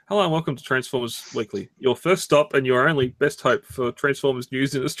Hello and welcome to Transformers Weekly, your first stop and your only best hope for Transformers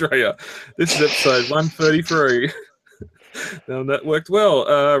news in Australia. This is episode 133. Now that worked well.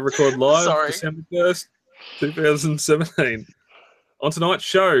 Record live Sorry. December 1st, 2017. On tonight's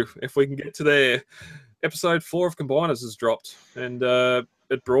show, if we can get to there, episode 4 of Combiners has dropped and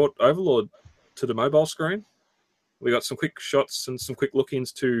it brought Overlord to the mobile screen. We got some quick shots and some quick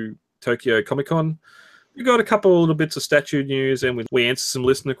look-ins to Tokyo Comic Con. We got a couple of little bits of statue news and we answered some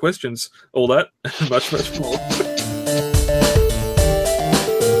listener questions. All that and much, much more.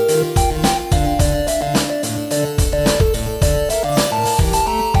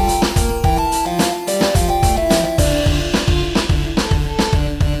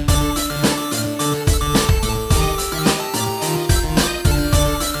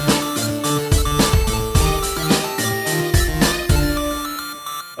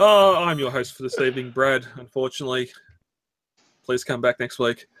 I'm your host for this evening, Brad, unfortunately. Please come back next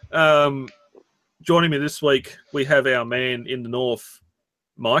week. Joining me this week, we have our man in the north,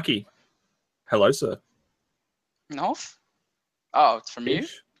 Mikey. Hello, sir. North? Oh, it's from you?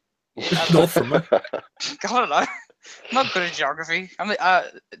 North from me. I don't know. I'm not good at geography. I'm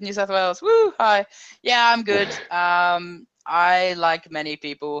New South Wales. Woo! Hi. Yeah, I'm good. I, like many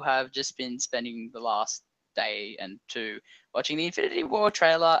people, have just been spending the last day and two watching the Infinity War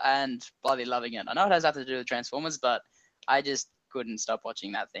trailer and bloody loving it. I know it has nothing to do with Transformers, but I just couldn't stop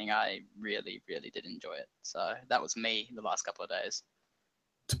watching that thing. I really, really did enjoy it. So that was me the last couple of days.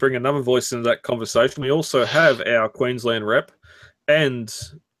 To bring another voice into that conversation, we also have our Queensland rep and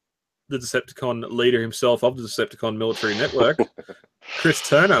the Decepticon leader himself of the Decepticon Military Network, Chris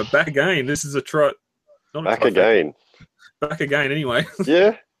Turner, back again. This is a back again. Back again, anyway.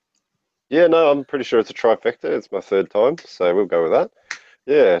 Yeah. Yeah, no, I'm pretty sure it's a trifecta. It's my third time, so we'll go with that.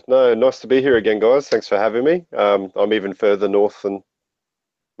 Yeah, no, nice to be here again, guys. Thanks for having me. I'm even further north than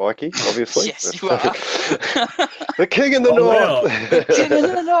Mikey, obviously. Yes, you are. The king in the north. Wow. The king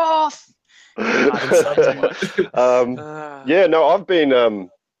in the north. Yeah, no, I've been,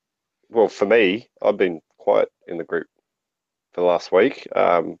 well, for me, I've been quiet in the group for the last week.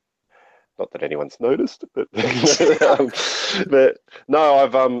 Not that anyone's noticed, but but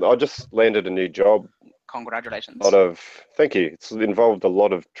no, I just landed a new job. Congratulations. Thank you. It's involved a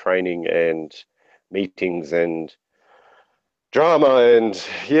lot of training and meetings and drama, and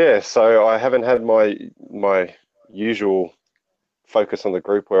yeah, so I haven't had my usual focus on the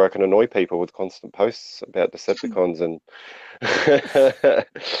group where I can annoy people with constant posts about Decepticons and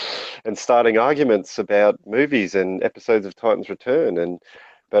and starting arguments about movies and episodes of Titans Return.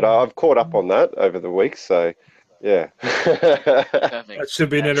 But I've caught up on that over the week, so yeah. That should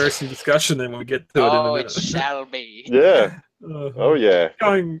be an interesting discussion then when we get to it in a minute. It shall be. Yeah. Oh yeah.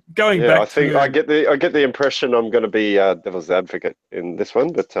 Going yeah, back. I think I get the impression I'm going to be devil's advocate in this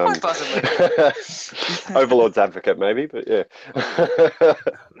one, but possibly. Overlord's advocate maybe, but yeah.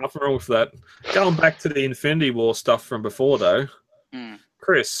 Nothing wrong with that. Going back to the Infinity War stuff from before though,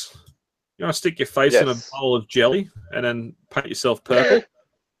 Chris, you want to stick your face in a bowl of jelly and then paint yourself purple?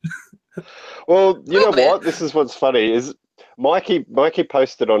 Well, you know what? This is what's funny is Mikey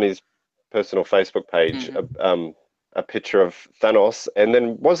posted on his personal Facebook page a picture of Thanos, and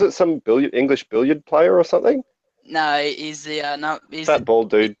then was it some English billiard player or something? No, he's fat bald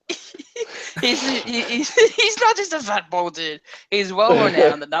dude. he's not just a fat bald dude. He's well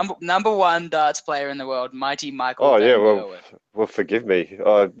renowned, the number one darts player in the world, Mighty Michael. Oh yeah, well, forgive me.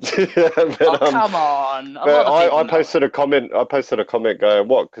 But, come on! I posted a comment. Going,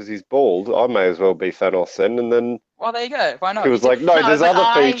 what? Because he's bald, I may as well be Thanos then. And then, well, there you go. Why not? He was like, no, there's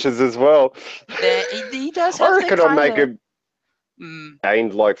other features as well. He does have. I reckon I'd make him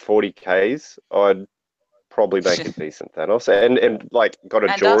gained like 40 Ks. I'd probably make a decent Thanos, and like got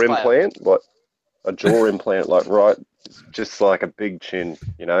a jaw implant, a jaw implant, like right, just like a big chin,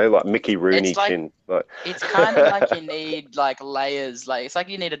 you know, like Mickey Rooney chin. Like it's kind of like you need like layers, like it's like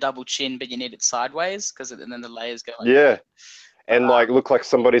you need a double chin, but you need it sideways because then the layers go. And like look like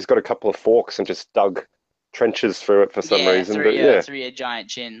somebody's got a couple of forks and just dug trenches through it for some reason. Through a giant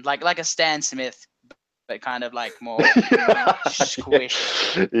chin, like a Stan Smith. But kind of like more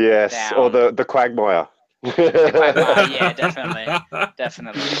squished. Yes, down. Or the Quagmire. Yeah, definitely.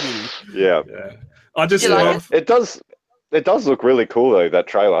 Yeah. I just love it. It does look really cool though, that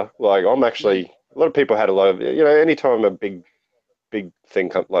trailer. Like I'm actually a lot of people had a lot of, you know, anytime a big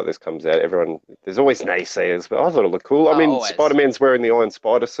thing like this comes out, there's always naysayers, but I thought it looked cool. I mean, always. Spider-Man's wearing the Iron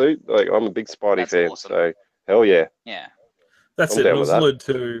Spider suit. Like I'm a big Spidey fan, awesome. So hell yeah. Yeah. That's it. It was alluded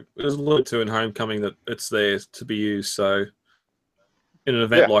to in Homecoming that it's there to be used. So in an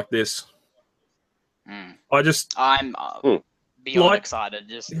event like this, I'm beyond Like- excited.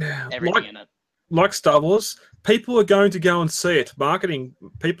 Just Yeah, everything in it. like Star Wars, people are going to go and see it. Marketing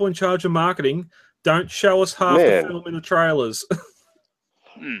people in charge of marketing don't show us half Man. the film in the trailers.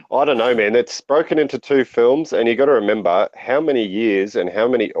 I don't know, man. It's broken into 2 films, and you got to remember how many years and how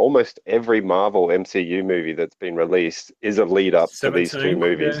many, almost every Marvel MCU movie that's been released is a lead up to these 2 17,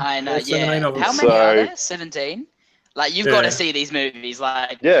 movies. yeah. I know, All 17 yeah. of them. How many are So- there? 17? Like, you've got Yeah. to see these movies,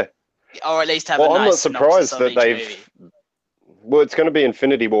 like, Yeah. or at least have Well, a I'm not nice synopsis surprised of that each they've. movie. Well, it's going to be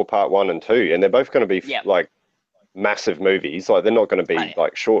Infinity War Part 1 and 2, and they're both going to be Yep. like massive movies. Like they're not going to be Oh, yeah.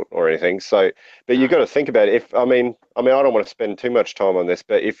 like short or anything. So, but you got to think about it. If I mean, I don't want to spend too much time on this,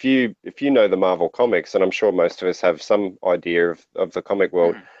 but if you know the Marvel comics, and I'm sure most of us have some idea of the comic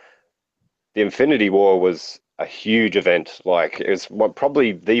world, Mhm. the Infinity War was a huge event. Like it was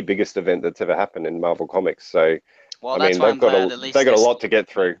probably the biggest event that's ever happened in Marvel Comics. So, Well, I that's mean, why they've I'm got glad at least they got a there's- lot to get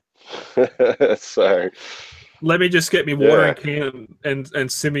through. So. Let me just get me watering Yeah. can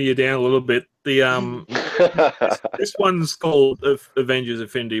and simmer you down a little bit. The this one's called Avengers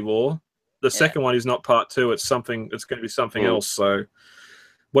Infinity War. The second one is not part 2. It's something. It's going to be something else. So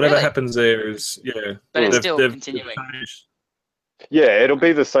whatever Really? happens there is But it's they've- still they've continuing. changed. Yeah, it'll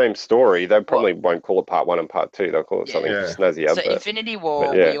be the same story. They probably won't call it part 1 and part 2. They'll call it Yeah. something Yeah. snazzy up. So But Infinity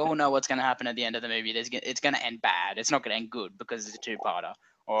War, yeah. we all know what's going to happen at the end of the movie. It's going to end bad. It's not going to end good because it's a 2-parter,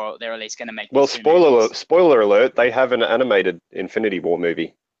 or they're at least going to make. well, these 2 movies. spoiler alert, they have an animated Infinity War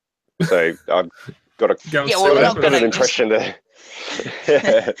movie. So I've got a Go and Yeah, see well, what they're not got happens. an gonna just- impression there.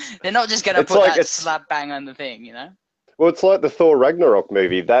 Yeah. They're not just going to It's put like that it's- slap bang on the thing, you know. Well, it's like the Thor Ragnarok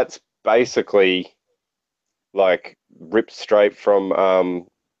movie. That's basically like ripped straight from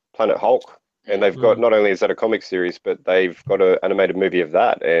Planet Hulk. And they've got, not only is that a comic series, but they've got an animated movie of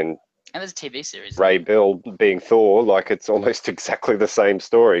that. And And there's a TV series. Ray Bill being Thor, like it's almost exactly the same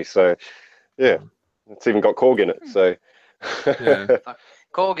story. So, yeah, it's even got Korg in it. So, Yeah.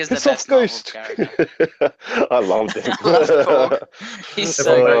 Korg is the piss off, best Marvel Ghost. character. I loved it. I love Korg. He's If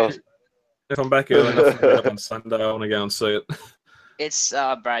so I'm Oh. good. If I'm back early enough to get up on Sunday, I want to go and see it. It's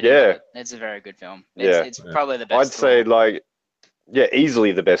Brad. Yeah. It's a very good film. Yeah. It's probably the best. I'd say Thor. like, yeah,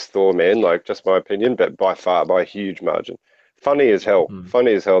 easily the best Thor, man. Like just my opinion, but by far, by a huge margin. Funny as hell. Mm.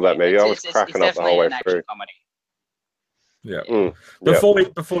 Funny as hell that movie. I was It's cracking up the definitely whole way an action through. comedy. Yeah. Yeah. Before we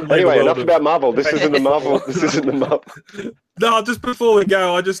leave Anyway, the world enough of- about Marvel. This isn't the Marvel. This isn't the Marvel. No, just before we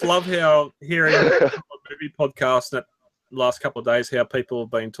go, I just love how hearing a couple of movie podcasts that last couple of days, how people have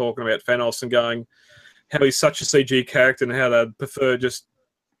been talking about Thanos and going how he's such a CG character and how they'd prefer just,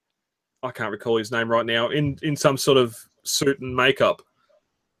 I can't recall his name right now, in some sort of suit and makeup.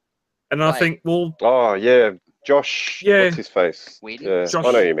 And I Like- think, well, Oh yeah, Josh. Yeah. What's his face? Whedon? Yeah, Josh-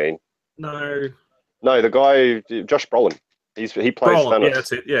 I know what you mean. no, No, the guy, Josh Brolin. He plays Brolin, Thanos. yeah,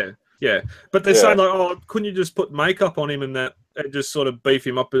 that's it, yeah. But they're Yeah. saying like, oh, couldn't you just put makeup on him and that, and just sort of beef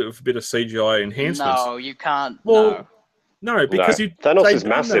him up with a bit of CGI enhancements? No, you can't. Well, no. No, because No, you Thanos they've is done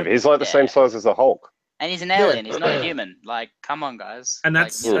massive. that. He's like the same Yeah. size as the Hulk. And he's an alien. He's not a human. Like, come on, guys. And Like,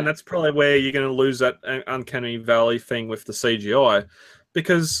 that's you know. and that's probably where you're going to lose that uncanny valley thing with the CGI,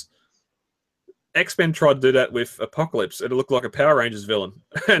 because X-Men tried to do that with Apocalypse. It looked like a Power Rangers villain,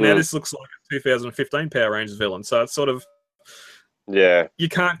 and now Mm. this looks like a 2015 Power Rangers villain. So it's sort of, Yeah. you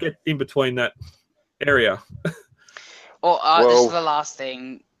can't get in between that area. Well, this Well- is the last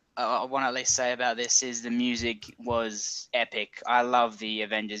thing I want to at least say about this is the music was epic. I love the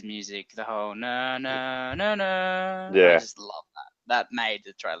Avengers music. The whole no no no no. Yeah. I just love that. That made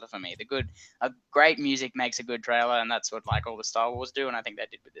the trailer for me. A great music makes a good trailer, and that's what like all the Star Wars do, and I think they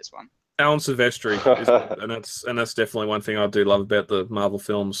did with this one. Alan Silvestri, and that's definitely one thing I do love about the Marvel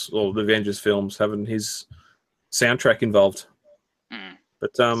films or the Avengers films, having his soundtrack involved. Mm.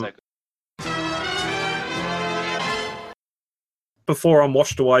 But So good. before I'm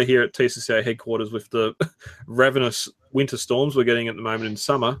washed away here at TCCA headquarters with the ravenous winter storms we're getting at the moment in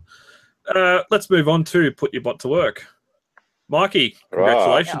summer, let's move on to Put Your Butt to Work. Mikey,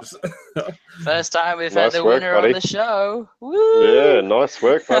 Right. congratulations. First time we've Nice had the work, winner buddy. on the show. Woo! Yeah, nice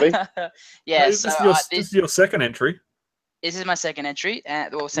work, buddy. Yeah, this, so is this is your second entry. this is my second entry,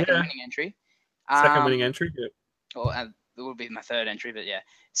 or second Yeah. winning entry. Second winning entry. Yeah. Or it would be my third entry, but yeah.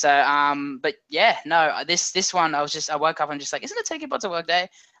 So, but yeah, no, this one, I woke up and just like, isn't it Take Your Butt to Work Day?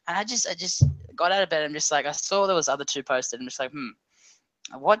 And I just got out of bed and just like, I saw there was other two posted and just like,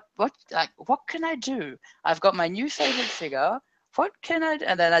 what can I do? I've got my new favorite figure. What can I do?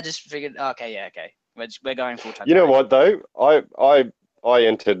 And then I just figured, okay. We're going full time. You know what though? I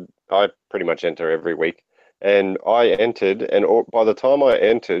entered. I pretty much enter every week, and I entered, and by the time I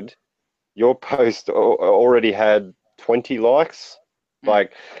entered, your post already had 20 likes.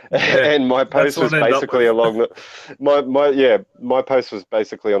 Like, Yeah, and my that's post what was I end up basically with. along the my post was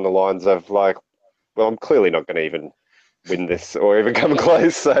basically on the lines of like, well, I'm clearly not going to even win this or even come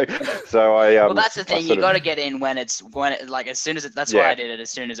close. So I Well, that's the I thing. You sort of got to get in when like as soon as it. That's why Yeah. I did it as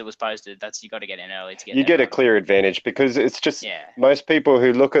soon as it was posted. That's you got to get in early to get. you get a everyone. clear advantage because it's just Yeah. most people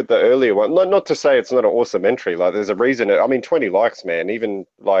who look at the earlier one. Not to say it's not an awesome entry. Like there's a reason. I mean, 20 likes, man. Even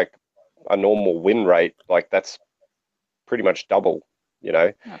like a normal win rate, like that's pretty much double. You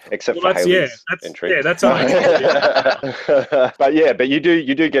know, except Well, for Haley's that's entry. that's unexpected. but you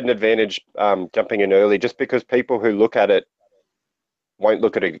do get an advantage jumping in early just because people who look at it won't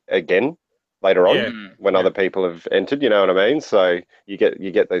look at it again later on Yeah. when other people have entered. You know what I mean? So you get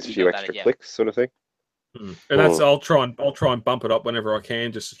those You few got that, extra yeah. clicks, sort of thing. And that's I'll try and bump it up whenever I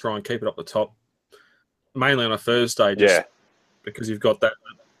can, just to try and keep it up the top. Mainly on a Thursday, just Yeah. because you've got that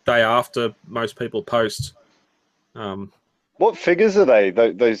day after most people post. What figures are they?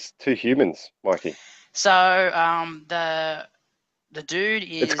 Those two humans, Mikey. So the dude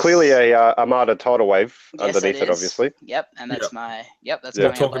is. It's clearly a Armada tidal wave Yes, underneath it, is. obviously. Yep, and that's Yep. that's Yeah.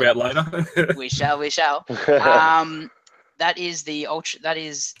 We'll coming talk up later. about later. We shall. That is the that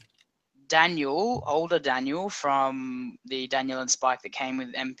is Daniel, older Daniel from the Daniel and Spike that came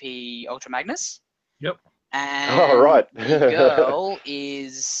with MP Ultra Magnus. Yep. And Oh, right. the girl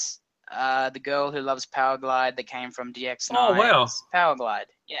is the girl who loves Powerglide that came from DX9's Oh, wow. Powerglide.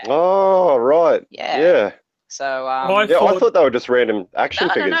 Yeah. Oh, right. Yeah. Yeah. So I Yeah, I thought they were just random action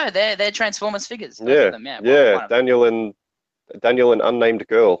no, figures. no, they're Transformers figures. Both Yeah. of them, yeah. Yeah. One of them. Daniel and unnamed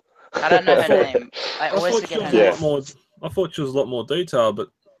girl. I don't know her thought- name. I always thought she forget was her Yeah. a name. lot more. I thought she was a lot more detailed, but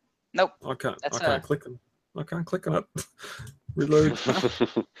Nope. I can't. That's I can't her. click on. I can't click on it. Reload.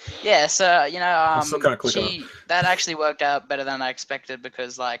 Yeah, so still can't click on that actually worked out better than I expected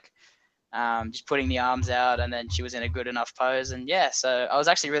because like just putting the arms out and then she was in a good enough pose and yeah, so I was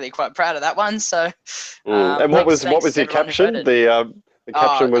actually really quite proud of that one. So And what was thanks your everyone who caption? voted. The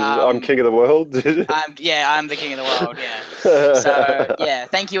caption was "I'm king of the world." I'm the king of the world. Yeah. So yeah,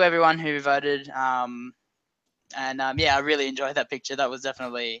 thank you everyone who voted. Yeah, I really enjoyed that picture. That was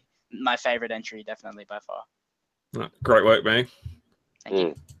definitely my favorite entry, definitely by far. Great work, man. Thank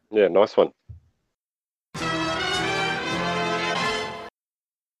you. Yeah, nice one.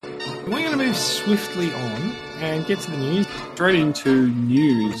 We're going to move swiftly on and get to the news. Straight into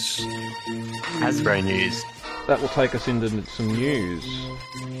news. Hasbro news. That will take us into some news.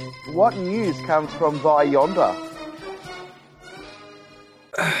 What news comes from by yonder?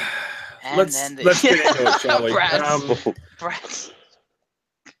 And Let's then get into it, shall we? Brad.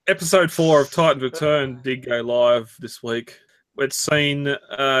 Episode 4 of Titan's Return did go live this week. It's seen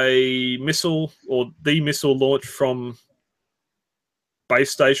a missile, or the missile launch from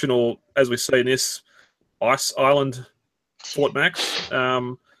base station, or as we see in this, Ice Island, Fort Max.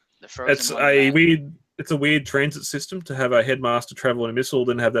 The frozen It's wonderland. a weird transit system to have a headmaster travel in a missile,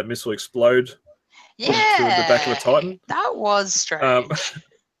 then have that missile explode to the back of a Titan. That was strange.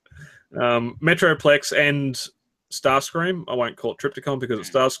 Metroplex and Starscream, I won't call it Triptychon because it's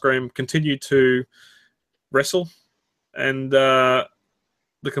Starscream, continue to wrestle, and the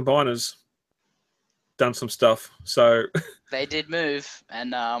Combiners done some stuff. So They did move,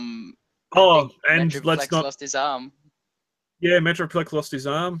 and and Metroplex let's not. lost his arm. Yeah, Metroplex lost his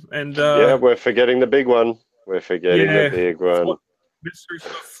arm, and Yeah, we're forgetting the big one. We're forgetting Yeah. the big one. Mystery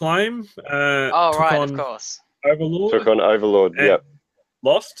Flame Oh took right, on of course. Overlord, Took on Overlord. and Yep.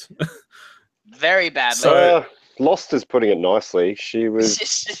 lost. Very badly. So- Lost is putting it nicely. She was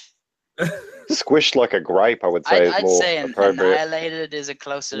squished like a grape, I would say. is I'd more say appropriate. annihilated is a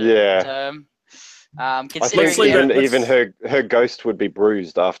closer Yeah. term. I Considering think Honestly, even her ghost would be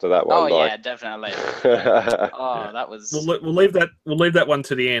bruised after that one. oh yeah, like. definitely. Oh, that was We'll leave that one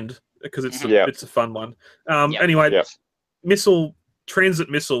to the end because it's Yeah. it's a fun one. Yep. Anyway, Yep. transit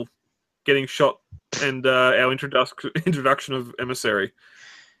missile getting shot, and our introduction of Emissary,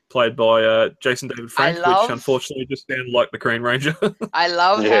 played by Jason David Frank, love- which unfortunately just sounded like the Green Ranger. I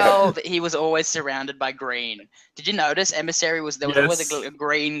love Yeah. how he was always surrounded by green. Did you notice Emissary there was always Yes. a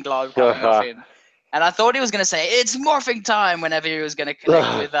green glow coming off him? And I thought he was going to say it's morphing time whenever he was going to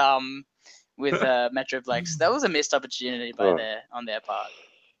connect with Metroplex. That was a missed opportunity Oh. on their part.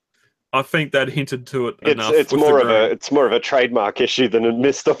 I think that hinted to it enough. It's with more the of green. it's more of a trademark issue than a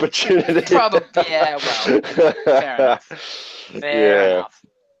missed opportunity. Probably, yeah. Well, fair enough. Fair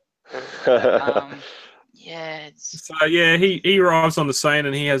enough. Yeah. It's, So yeah, he arrives on the scene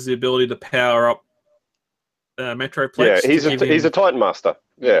and he has the ability to power up Metroplex. Yeah, to he's give a him- Titan Master.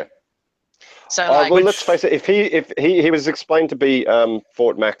 Yeah. So Oh, like, well, let's face it. If he was explained to be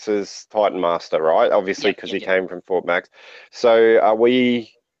Fort Max's Titan Master, right? Obviously, Yep, because yep, he yep. came from Fort Max. So are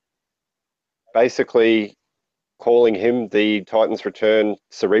we basically calling him the Titans Return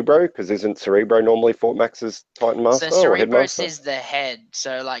Cerebro? Because isn't Cerebro normally Fort Max's Titan so Master or Cerebros Headmaster? is the head.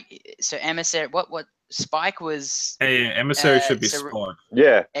 So like, so Emissary, what Spike was. Yeah, emissary should be Cere- Spike.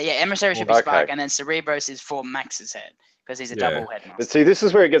 Yeah. Yeah, Emissary should be Okay. Spike, and then Cerebros is for Max's head because he's a Yeah. double But headmaster. see, this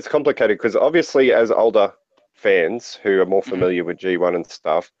is where it gets complicated because obviously, as older fans who are more Mhm. familiar with G1 and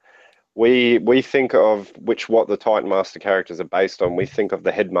stuff, we think of what the Titan Master characters are based on. We think of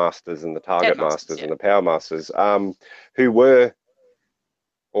the Headmasters and the Target Headmasters, Masters yeah. and the Power Masters, who were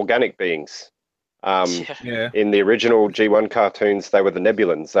organic beings. Yeah. Yeah. In the original G1 cartoons, they were the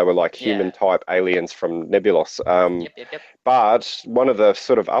Nebulans. They were like Yeah. human-type aliens from Nebulos. Yep. But one of the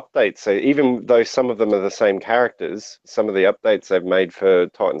sort of updates, even though some of them are the same characters, some of the updates they've made for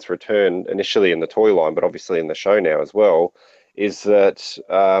Titans Return, initially in the toy line, but obviously in the show now as well, is that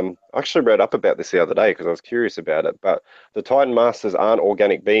I actually read up about this the other day because I was curious about it. But the Titan Masters aren't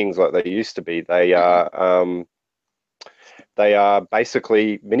organic beings like they used to be. They are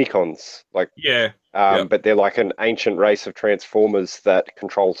basically minicons, like. Yeah. But they're like an ancient race of transformers that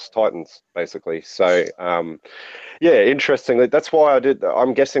controls Titans, basically. So, yeah, interestingly, that's why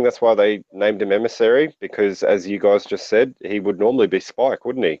I'm guessing that's why they named him Emissary, because as you guys just said, he would normally be Spike,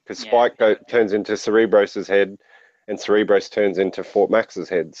 wouldn't he? Because Yeah, Spike yeah. turns into Cerebros's head, and Cerebros turns into Fort Max's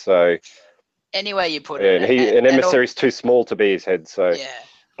head. So, Anyway, you put it, and Emissary's too small to be his head. So, yeah.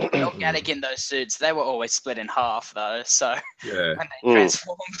 And organic in those suits, they were always split in half though. So Yeah. when they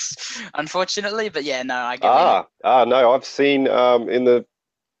transformed, unfortunately. But yeah, no, I get no, I've seen in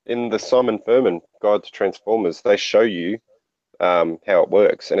the Simon Furman Guide to Transformers, they show you how it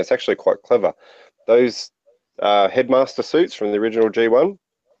works, and it's actually quite clever. Those Headmaster suits from the original G1,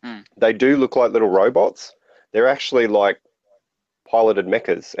 they do look like little robots. They're actually like piloted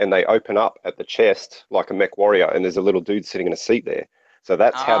mechas, and they open up at the chest like a mech warrior, and there's a little dude sitting in a seat there. So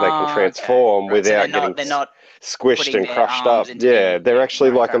that's how they can okay. transform Right, so without they're not squished putting and their crushed arms up. into Yeah, the- they're yeah, actually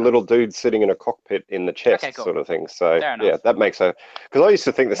right, like fair a little dude sitting in a cockpit in the chest, Okay, cool. sort of thing. So Fair yeah, enough. that makes because I used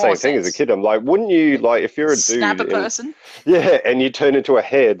to think the More same thing as a sense. kid. I'm like, wouldn't you like if you're a snap a dude and, person. yeah, and you turn into a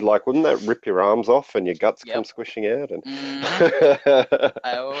head, like wouldn't that rip your arms off and your guts come Yep. squishing out? And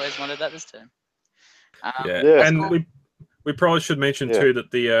I always wanted that this term. Yeah. Yeah. And cool. we probably should mention Yeah. too that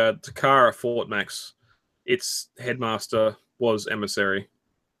the Takara Fort Max, its headmaster was Emissary.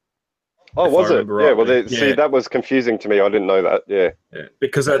 oh, if was I it? remember Yeah. Well, rightly. see, Yeah. that was confusing to me. I didn't know that. Yeah. Yeah.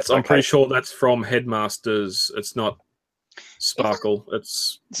 Because I'm Okay. pretty sure that's from Headmasters. It's not Sparkle.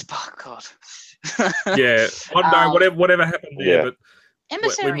 It's Spark God. yeah. I don't know. Whatever happened there, Yeah. but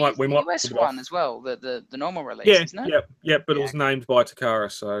Emissary might- is we the might US put it off. one as well, the normal release, yeah, isn't it? yep. But Yeah. it was named by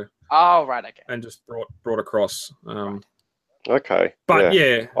Takara, so Oh, right, okay. and just brought across. Okay. But yeah.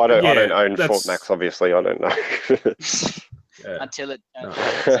 yeah, I don't own Fort that's- Max. Obviously, I don't know. Yeah. Until it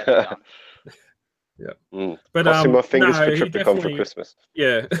No. But Crossing my fingers no, for he Triptychon for definitely- Christmas.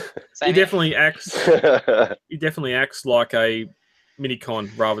 Yeah, Same he here. definitely acts. He definitely acts like a minicon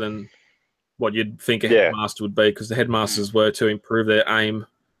rather than what you'd think a Yeah. headmaster would be, because the headmasters were to improve their aim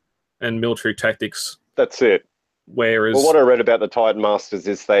and military tactics. That's it. Whereas, Well, what I read about the Titan Masters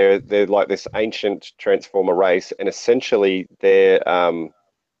is they're like this ancient transformer race, and essentially their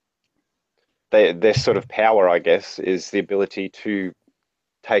sort of power, I guess, is the ability to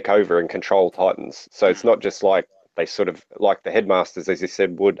take over and control Titans. So it's not just like they sort of like the headmasters, as you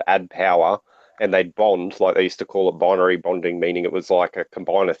said, would add power and they'd bond, like they used to call it binary bonding, meaning it was like a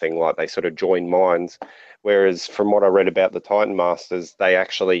combiner thing, like they sort of join minds. Whereas from what I read about the Titan Masters, they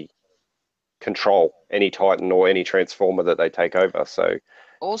actually control any Titan or any transformer that they take over. So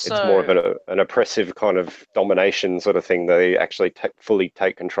Also, it's more of an oppressive kind of domination sort of thing. They actually fully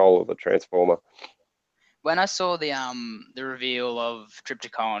take control of the transformer. when I saw the reveal of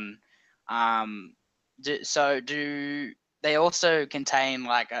Triptychon, do they also contain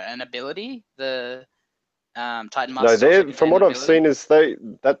like an ability? The Titan No, Masters. also from contain what an I've ability? seen is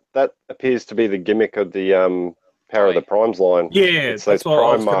that appears to be the gimmick of the Power of the Primes line. yeah, It's those that's what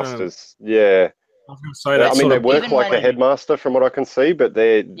I Prime was gonna, Masters. Yeah. I was going to say. I That mean, they sort of work Even like a when- headmaster from what I can see, but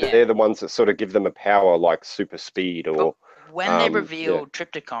they're Yeah. the ones that sort of give them a power like super speed or When they yeah. revealed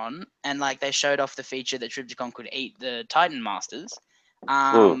Triptychon and like they showed off the feature that Triptychon could eat the Titan Masters,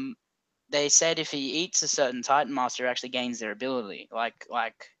 they said if he eats a certain Titan Master, he actually gains their ability. Like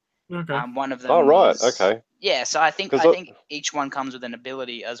okay. one of them. Oh right, was- okay. Yeah, so I think 'Cause each one comes with an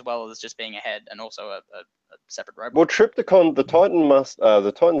ability as well as just being a head and also a separate robot. Well, Triptychon, the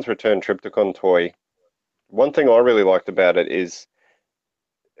Titans Return Triptychon toy. One thing I really liked about it is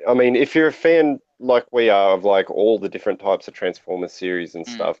I mean, if you're a fan like we are of like all the different types of Transformers series and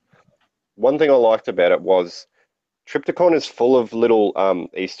stuff, one thing I liked about it was Trypticon is full of little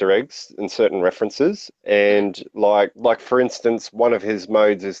Easter eggs and certain references, and like for instance, one of his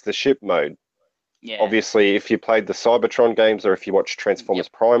modes is the ship mode. Yeah. Obviously, if you played the Cybertron games or if you watched Transformers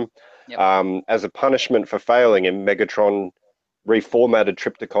Prime, as a punishment for failing, and Megatron reformatted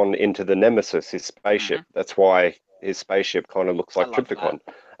Trypticon into the Nemesis, his spaceship. That's why his spaceship kind of looks like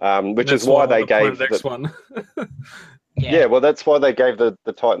Trypticon, which is why they gave the next one. Yeah, well, that's why they gave the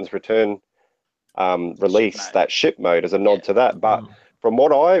Titans Return release that ship mode as a nod to that. But from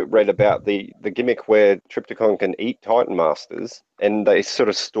what I read about the gimmick where Trypticon can eat Titan Masters and they sort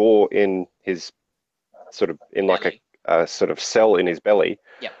of store in his sort of in like a sort of cell in his belly,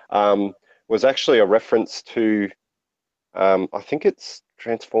 was actually a reference to I think it's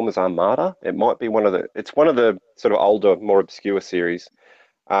Transformers Armada. It might be one of the sort of older, more obscure series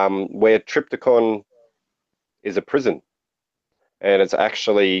where Trypticon is a prison, and it's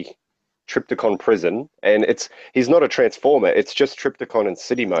actually Trypticon Prison, and he's not a Transformer. It's just Trypticon in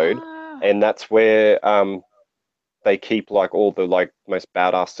city mode, and that's where they keep like all the like most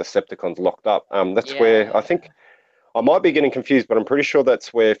badass Decepticons locked up. That's where I think I might be getting confused, but I'm pretty sure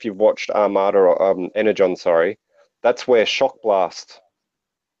that's where if you've watched Armada or Energon, sorry, that's where Shock Blast.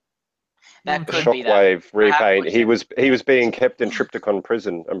 That The could be that. Shockwave repaint. He was being kept in Trypticon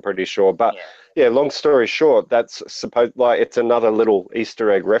Prison, I'm pretty sure. But yeah, long story short, that's supposed like it's another little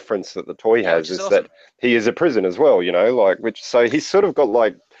Easter egg reference that the toy has is awesome. that he is a prison as well, you know, like so he's sort of got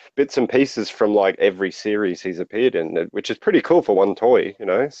like bits and pieces from like every series he's appeared in, which is pretty cool for one toy, you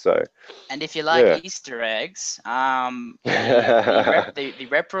know. So and if you like Easter eggs, the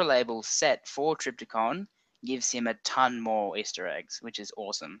Repro Label set for Trypticon gives him a ton more Easter eggs, which is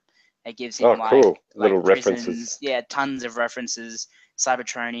awesome. It gives him cool. like Little prisons, references. Yeah, tons of references,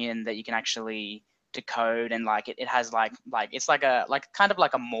 Cybertronian that you can actually decode, and like it has like it's like kind of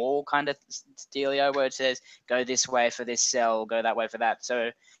like a mall kind of dealio where it says go this way for this cell, go that way for that.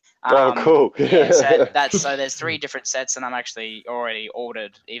 So cool. Yeah, so there's 3 different sets, and I'm actually already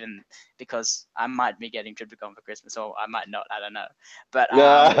ordered, even because I might be getting Trypticon for Christmas, or I might not. I don't know. But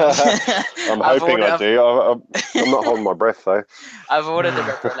I'm hoping I do. I'm not holding my breath though. I've ordered the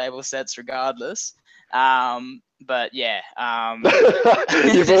Repro Label sets regardless. But yeah,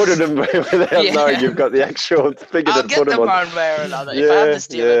 you've ordered them without knowing you've got the actual figure I'll to get put them them on. one way or another. If I have to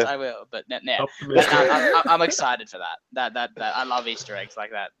steal it, I will. But I'm excited for that. That I love Easter eggs like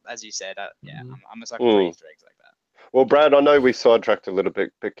that, as you said. I'm a sucker for Easter eggs like that. Well, Brad, I know we sidetracked a little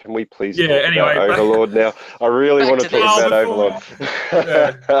bit, but can we please talk anyway, about Overlord now? I really want to talk about Overlord.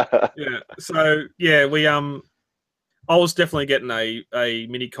 So we I was definitely getting a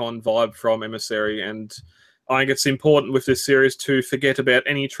Minicon vibe from Emissary, and I think it's important with this series to forget about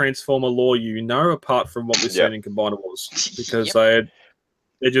any Transformer lore you know, apart from what we've seen in Combinables, because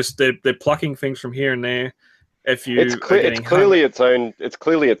they're plucking things from here and there. It's clearly its own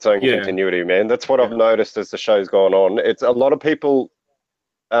continuity, man. That's what I've noticed as the show's gone on. It's a lot of people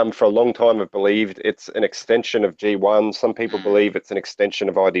for a long time have believed it's an extension of G1. Some people believe it's an extension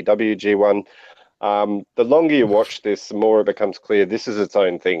of IDW G1. The longer you watch this, the more it becomes clear this is its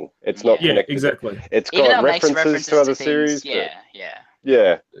own thing. It's not connected. Exactly. It's got references to other series.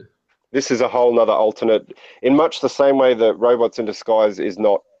 Yeah. This is a whole nother alternate, in much the same way that Robots in Disguise is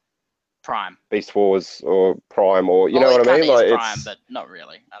not Prime, Beast Wars or Prime, or you know what I mean? Like Prime, but not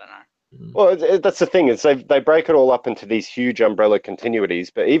really. I don't know. Well, that's the thing, is they break it all up into these huge umbrella continuities,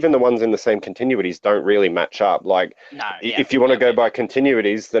 but even the ones in the same continuities don't really match up. Like, if you want to go by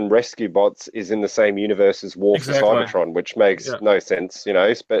continuities, then Rescue Bots is in the same universe as War for Cybertron, which makes no sense, you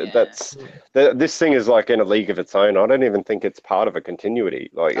know. But this thing is like in a league of its own. I don't even think it's part of a continuity.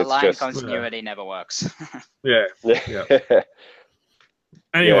 Like, it's line just continuity never works.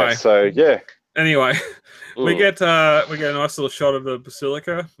 Anyway, we get a nice little shot of the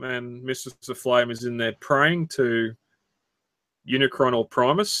Basilica, and Mistress of Flame is in there praying to Unicron or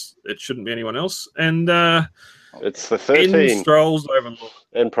Primus. It shouldn't be anyone else. And it's the 13 in strolls Overlord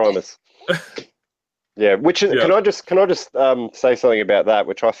and Primus. Which is, can I just say something about that,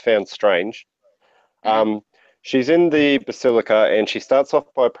 which I found strange. She's in the Basilica, and she starts off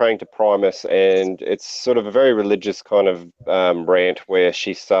by praying to Primus, and it's sort of a very religious kind of rant where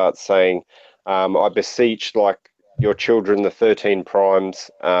she starts saying, I beseech, like, your children, the 13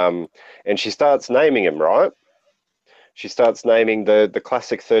 primes, and she starts naming them, right? She starts naming the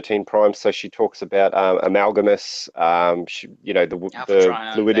classic 13 primes, so she talks about Amalgamus,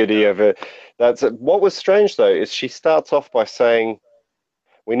 the fluidity of it. What was strange, though, is she starts off by saying,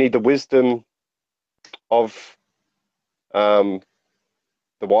 we need the wisdom of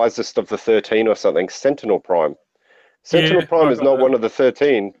the wisest of the 13 or something, Sentinel Prime. Sentinel Yeah, Prime I is got not that. one of the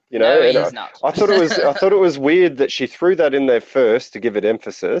 13, you know. No, he and is not. I thought it was weird that she threw that in there first to give it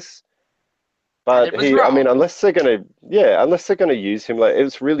emphasis. And But it was wrong. unless they're gonna use him, like,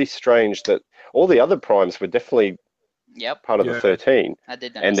 it's really strange that all the other primes were definitely Yep, part of Yeah. the 13, I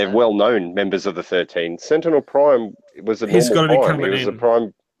did notice and they're that. well-known members of the 13. Sentinel Prime was a He's normal gotta be prime. He coming was a in.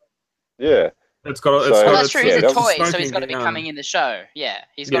 prime. Yeah, It's got. So- Oh, got. that's true. He's yeah, a that was toy, so smoking he's got to be gun. coming in the show. Yeah,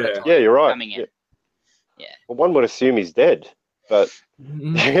 he's got a Yeah. toy yeah, you're right. coming in. Yeah. Well, one would assume he's dead, but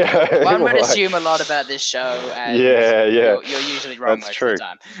Mm. yeah, One would like- assume a lot about this show, and Yeah, yeah. you're usually wrong That's most true. of the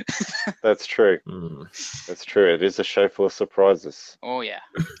time. That's true. Mm. That's true. It is a show full of surprises. Oh yeah.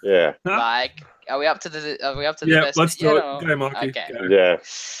 Yeah, Like, are we up to the Yeah, best let's bit do yet, it. or- Go, Mikey. Okay. Go. yeah.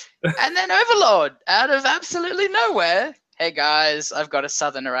 And then Overlord, out of absolutely nowhere. Hey guys, I've got a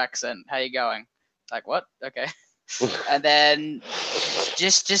southerner accent. How you going? Like, what? Okay. And then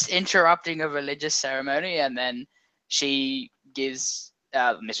just interrupting a religious ceremony, and then she gives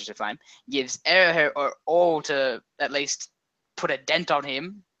Mistress of Flame gives her all to at least put a dent on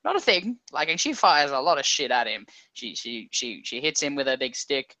him. Not a thing. Like, and she fires a lot of shit at him. She hits him with a big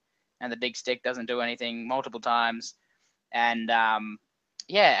stick, and the big stick doesn't do anything multiple times. And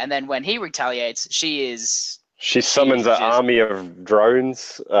yeah, and then when he retaliates, she Summons an just- army of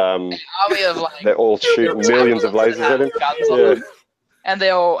drones. army of like They're all shooting millions of lasers at him. guns on Yeah. them. And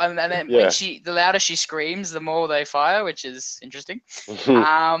they all, and then Yeah. when the louder she screams, the more they fire, which is interesting.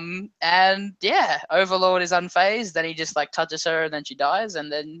 Hmm. And yeah, Overlord is unfazed. Then he just like touches her, and then she dies.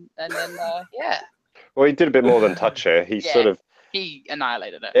 And then yeah, Well, he did a bit more than touch her. He Yeah. sort of, he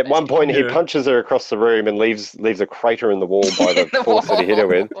annihilated her. at one point, he Yeah. punches her across the room and leaves a crater in the wall by the The force that he hit her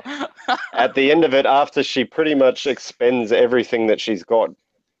with. wall. At the end of it, after she pretty much expends everything that she's got,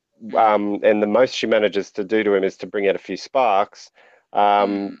 and the most she manages to do to him is to bring out a few sparks.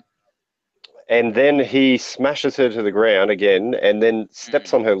 And then he smashes her to the ground again, and then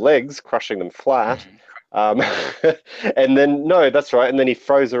steps on her legs, crushing them flat. And then that's right. And then he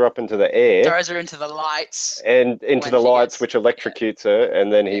throws her up into the air Throws her into the lights. and into when the she lights, gets- which electrocutes her,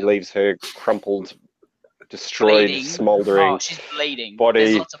 and then he Yeah. leaves her crumpled, destroyed, Bleeding. smoldering. Oh, she's bleeding. body.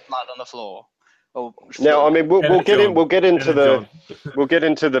 There's lots of blood on the floor. Oh, Now, I mean, we'll Anna get John. into Anna the John. we'll get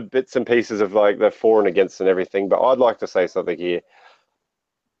into the bits and pieces of like the for and against and everything, but I'd like to say something here.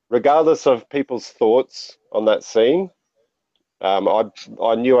 Regardless of people's thoughts on that scene,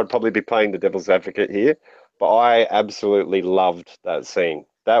 I knew I'd probably be playing the devil's advocate here, but I absolutely loved that scene.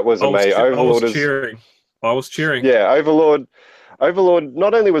 That was amazing. I Overlord was is cheering. I was cheering. yeah, Overlord.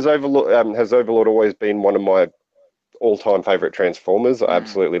 Not only was Overlord has Overlord always been one of my all-time favorite Transformers. I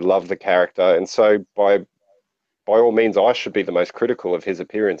absolutely love the character, and so by all means, I should be the most critical of his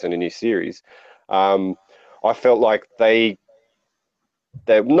appearance in a new series. I felt like they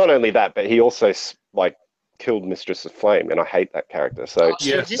not only that, but he also like killed Mistress of Flame, and I hate that character. So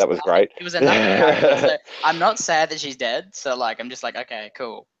she Yeah, just that was nothing. great. It was a nothing character, so I'm not sad that she's dead. So like, I'm just like, okay,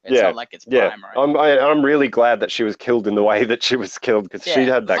 cool. It's Yeah, not like it's yeah, primary. I'm really glad that she was killed in the way that she was killed, because she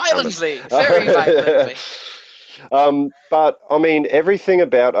had that coming. violently, very violently. But I mean, everything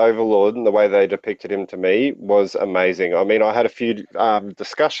about Overlord and the way they depicted him to me was amazing. I mean, I had a few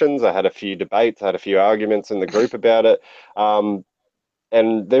discussions, I had a few debates, I had a few arguments in the group about it.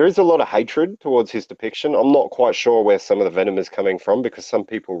 And there is a lot of hatred towards his depiction. I'm not quite sure where some of the venom is coming from, because some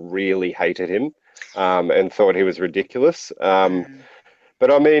people really hated him and thought he was ridiculous. But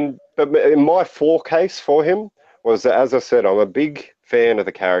I mean, in my case for him was that, as I said, I'm a big fan of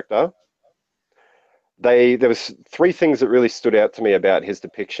the character. There was three things that really stood out to me about his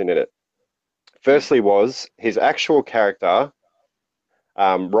depiction in it. Firstly was his actual character,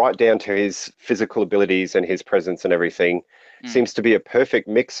 right down to his physical abilities and his presence and everything, seems to be a perfect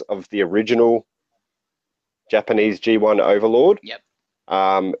mix of the original Japanese G1 Overlord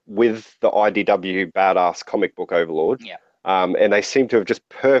with the IDW badass comic book Overlord. Yep. And they seem to have just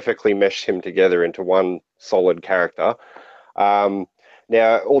perfectly meshed him together into one solid character.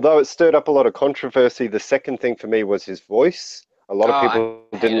 Now, although it stirred up a lot of controversy, the second thing for me was his voice. A lot of people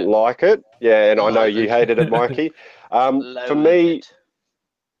didn't like it. Yeah, and I know you hated it, Mikey. For me,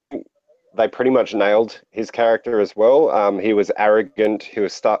 they pretty much nailed his character as well. He was arrogant, he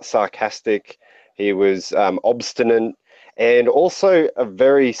was sarcastic, he was obstinate, and also a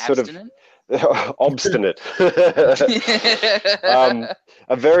very sort of obstinate.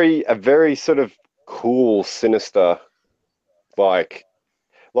 A very sort of cool, sinister, like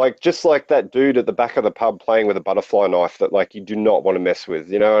just like that dude at the back of the pub playing with a butterfly knife that like you do not want to mess with,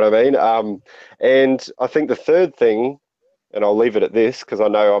 you know what I mean? And I think the third thing, and I'll leave it at this because I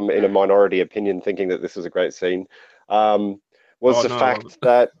know I'm in a minority opinion thinking that this is a great scene, was Oh, the no, I fact love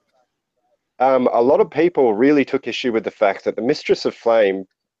that a lot of people really took issue with the fact that the Mistress of Flame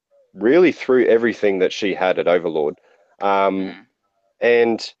really threw everything that she had at Overlord,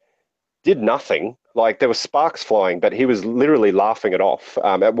 and did nothing. Like, there were sparks flying, but he was literally laughing it off.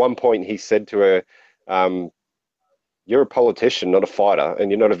 At one point, he said to her, "You're a politician, not a fighter,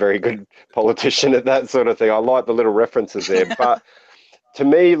 and you're not a very good politician at that sort of thing." I like the little references there, but to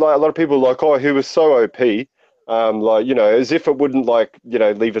me, like, a lot of people are like, "Oh, he was so OP," like, you know, as if it wouldn't, like, you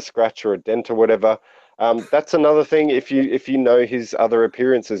know, leave a scratch or a dent or whatever. That's another thing. If you know his other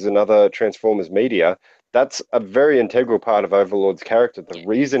appearances in other Transformers media, that's a very integral part of Overlord's character. The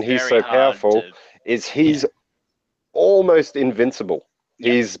reason he's so powerful is he's almost invincible.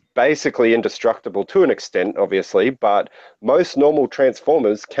 Yep. He's basically indestructible to an extent, obviously, but most normal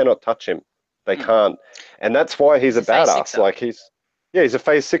Transformers cannot touch him. They can't. And that's why he's a phase badass. sixer. Like, he's a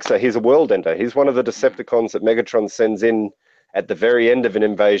phase sixer. He's a world ender. He's one of the Decepticons that Megatron sends in at the very end of an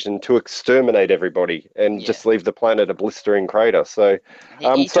invasion to exterminate everybody and just leave the planet a blistering crater. So,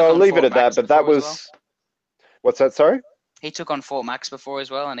 He so took I'll on leave it Fort at that. Max But that before as was, what's that? Sorry? He took on Fort Max before as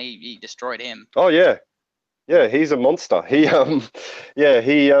well, and he destroyed him. Oh yeah, yeah. He's a monster. He I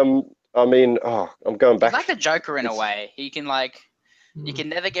mean, I'm going back. He's like the Joker in a It's- way. He can, like, you can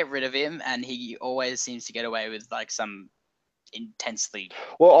never get rid of him, and he always seems to get away with, like, some intensely.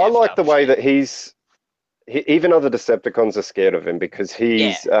 Well, I effed like up the way shit. that even other Decepticons are scared of him because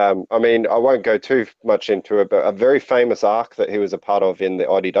he's, I mean, I won't go too much into it, but a very famous arc that he was a part of in the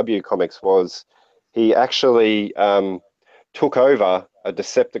IDW comics was he actually took over a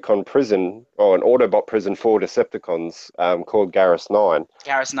Decepticon prison, or an Autobot prison for Decepticons, called Garrus 9.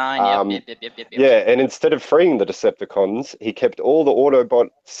 Garrus 9, yep. Yeah, and instead of freeing the Decepticons, he kept all the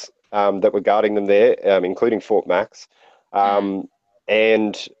Autobots that were guarding them there, including Fort Max,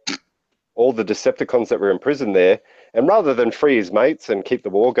 and all the Decepticons that were imprisoned there. And rather than free his mates and keep the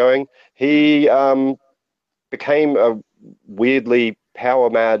war going, he became a weirdly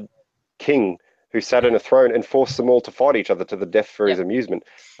power-mad king who sat in a throne and forced them all to fight each other to the death for his amusement.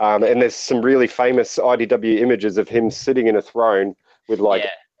 And there's some really famous IDW images of him sitting in a throne with, like,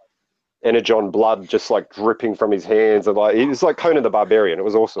 Energon blood just, like, dripping from his hands, and, like, he was like Conan the Barbarian. It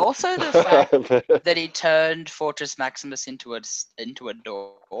was awesome. Also, the fact that he turned Fortress Maximus into a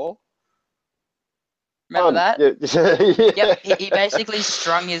door. Remember that? Yeah. Yep. He basically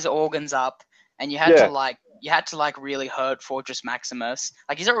strung his organs up, and you had to really hurt Fortress Maximus.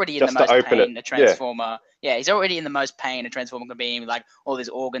 Like, he's already in Just the to most open pain it, a Transformer. Yeah, he's already in the most pain a Transformer can be, with, like, all his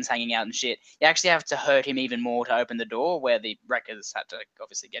organs hanging out and shit. You actually have to hurt him even more to open the door, where the Wreckers had to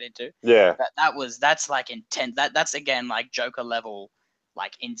obviously get into. Yeah. That's like intense. That's again like Joker level,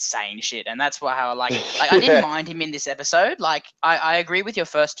 like, insane shit. And that's how I like it. Like, I didn't mind him in this episode. Like, I agree with your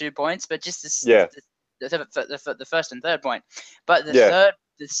first 2 points, but just the first and third point. But the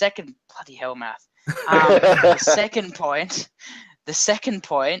second, bloody hell, math. The second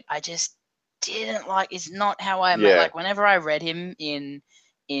point, I just didn't like. Is not how I like. Whenever I read him in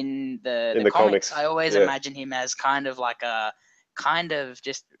the comics, I always imagine him as kind of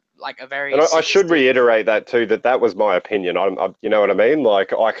just like a very. And I should reiterate that too. That was my opinion. I you know what I mean?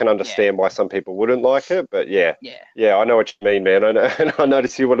 Like, I can understand why some people wouldn't like it, but yeah, I know what you mean, man. I know, and I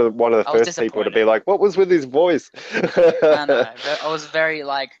noticed you were one of the first people to be like, "What was with his voice?" I was very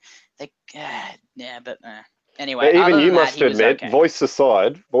like, but anyway. But even you must admit, voice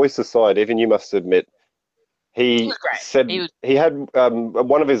aside, even you must admit, he said he had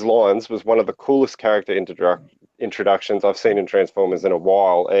one of his lines was one of the coolest character introductions I've seen in Transformers in a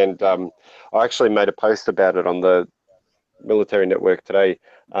while, and I actually made a post about it on the Military Network today.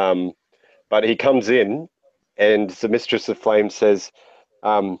 But he comes in, and the Mistress of Flame says,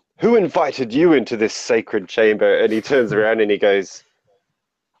 "Who invited you into this sacred chamber?" And he turns around and he goes,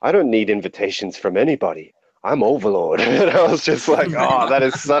 "I don't need invitations from anybody. I'm Overlord." And I was just like, "Oh, that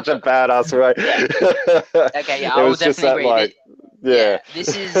is such a badass way." Okay, I will definitely agree.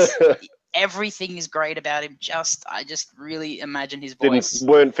 This is everything is great about him. I just really imagine his voice.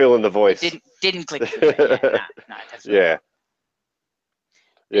 Weren't feeling the voice. Didn't click. No, definitely.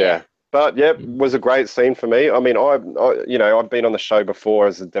 Yeah. But it was a great scene for me. I mean, I've been on the show before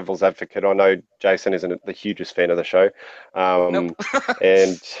as a devil's advocate. I know Jason isn't the hugest fan of the show,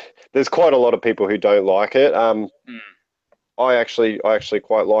 and there's quite a lot of people who don't like it. I actually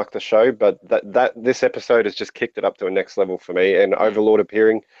quite like the show, but this episode has just kicked it up to a next level for me. And Overlord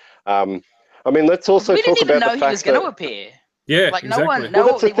appearing. I mean, let's also talk about the fact that we didn't even know he was going to appear. Yeah, like exactly. Well,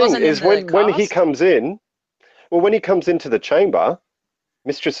 that's the thing is when he comes in. Well, when he comes into the chamber,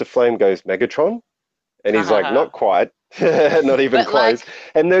 Mistress of Flame goes, "Megatron?" And he's like, "Not quite." Not even close. Like,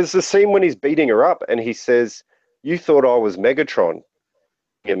 and there's the scene when he's beating her up and he says, you thought I was Megatron,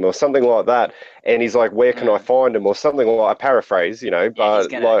 him or something like that. And he's like, where can I find him, or something like, I paraphrase, you know,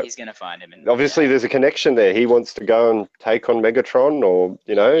 Yeah, but he's gonna find him. obviously there's a connection there. He wants to go and take on Megatron, or,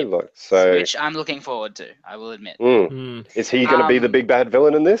 you know, like, so. Which I'm looking forward to, I will admit. Is he going to be the big bad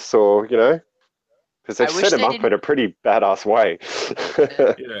villain in this, or, you know? Because they've set him up in a pretty badass way.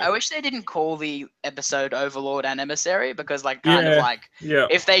 I wish they didn't call the episode Overlord and Emissary, because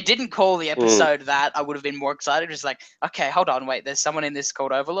if they didn't call the episode that, I would have been more excited. Just like, okay, hold on, wait, there's someone in this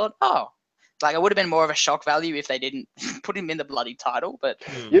called Overlord? Oh. Like, it would have been more of a shock value if they didn't put him in the bloody title. But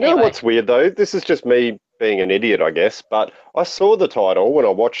you know what's weird, though? This is just me being an idiot, I guess. But I saw the title when I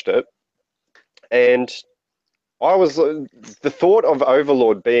watched it, and I was the thought of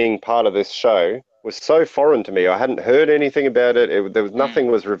Overlord being part of this show was so foreign to me. I hadn't heard anything about it. There was nothing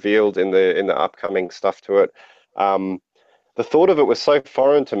was revealed in the upcoming stuff to it. The thought of it was so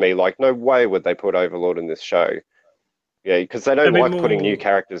foreign to me. Like, no way would they put Overlord in this show. Yeah, because they don't like putting new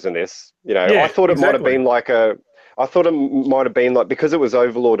characters in this. You know, I thought it might have been like because it was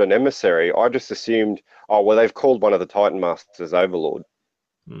Overlord and Emissary. I just assumed, oh well, they've called one of the Titan Masters Overlord.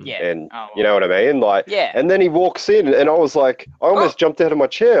 Yeah, and you know what I mean, like, and then he walks in, and I was like, I almost jumped out of my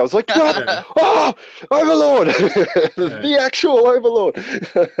chair. I was like, oh, Overlord, the actual Overlord.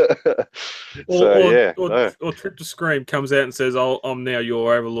 Or Trip to Scream comes out and says, "Oh, I'm now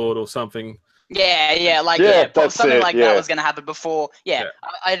your Overlord" or something. Something like that was going to happen before.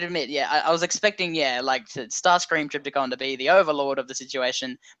 I'd admit, I was expecting, like Starscream Triptychon to be the Overlord of the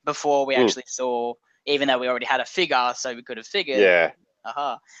situation before we actually saw, even though we already had a figure, so we could have figured. Yeah.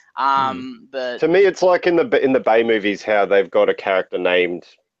 But to me, it's like in the Bay movies how they've got a character named.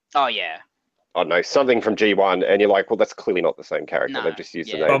 Oh yeah. I don't know, something from G1, and you're like, well, that's clearly not the same character. They've just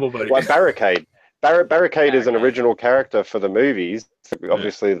used the name. Like Barricade. Barricade is an original character for the movies,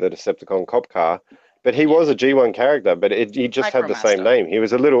 obviously the Decepticon cop car, but he was a G1 character, but he just had the same name. He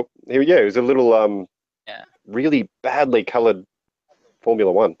was a little, really badly coloured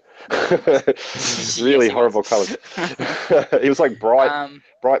Formula One. Really horrible colours. He was like bright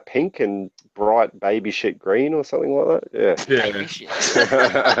pink and bright baby shit green or something like that. Yeah.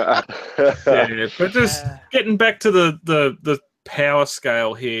 But just getting back to the power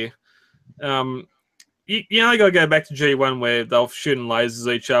scale here. You got to go back to G1 where they were shooting lasers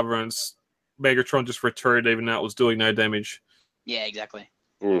at each other and Megatron just retreated even though it was doing no damage. Yeah, exactly.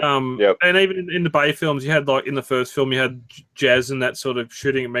 And even in the Bay films, you had, like, in the first film, you had Jazz and that sort of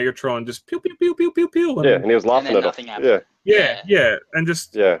shooting at Megatron, just pew, pew, pew, pew, pew, pew. And he was laughing at it. Yeah. And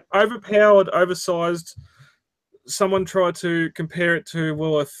just overpowered, oversized. Someone tried to compare it to,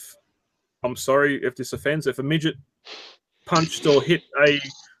 well, I'm sorry if this offends, if a midget punched or hit a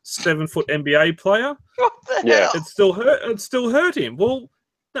 7-foot NBA player, it still hurt him. Well,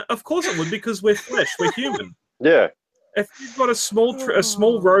 no, of course it would, because we're flesh, we're human. Yeah. If you've got a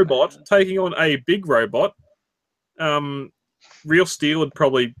small robot taking on a big robot, Real Steel would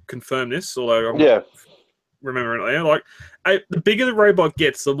probably confirm this, although I'm not remembering it now. Like, the bigger the robot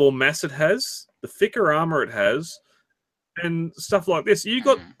gets, the more mass it has, the thicker armor it has, and stuff like this. You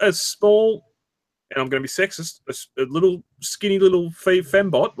got a small, and I'm going to be sexist, a little skinny little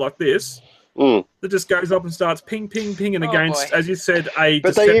fembot like this that just goes up and starts pinging against, as you said, a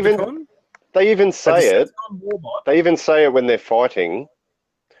Decepticon. They even say it. They even say it when they're fighting.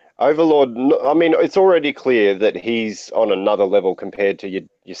 Overlord, I mean, it's already clear that he's on another level compared to your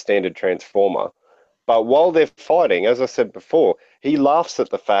standard Transformer. But while they're fighting, as I said before, he laughs at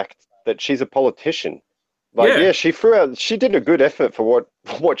the fact that she's a politician. Like, she did a good effort for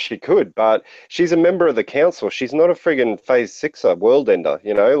what she could, but she's a member of the council. She's not a friggin' Phase 6er world ender,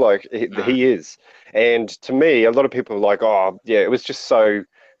 you know, like he is. And to me, a lot of people are like, oh, yeah, it was just so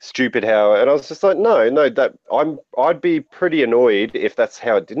stupid how, and I was just like, no, that I'd be pretty annoyed if that's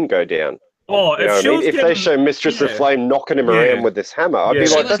how it didn't go down. Oh, if they show Mistress of Flame knocking him around with this hammer, I'd be like, that's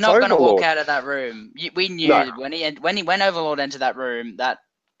Overlord. She was not going to walk out of that room. We knew when Overlord entered that room, that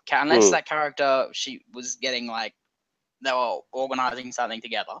unless that character, she was getting, like, they were organizing something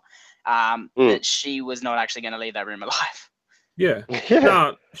together, that she was not actually going to leave that room alive. Yeah.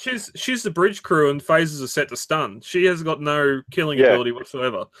 No, she's the bridge crew and phases are set to stun. She has got no killing ability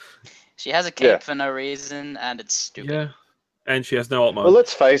whatsoever. She has a cape for no reason, and it's stupid. Yeah. And she has no ult mode. Well,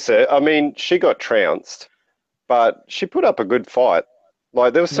 let's face it. I mean, she got trounced, but she put up a good fight.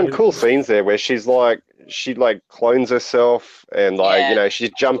 Like, there was some cool scenes there where she clones herself and, like, you know,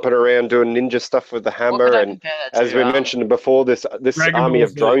 she's jumping around doing ninja stuff with the hammer. And as we mentioned before, this army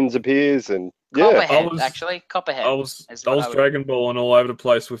of drones appears and Copperhead. I was Dragon Balling all over the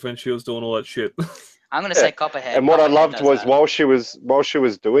place with when she was doing all that shit. I'm gonna say Copperhead. And what I loved was while she was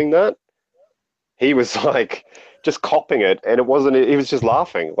doing that, he was like, just copping it, and it wasn't. He was just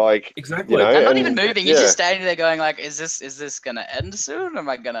laughing, like Exactly. you know. I'm not and- even moving. He's yeah. just standing there going like, "Is this gonna end soon? Am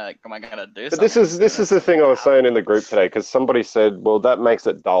I gonna do But something?" this is the thing I was saying in the group today, because somebody said, well, that makes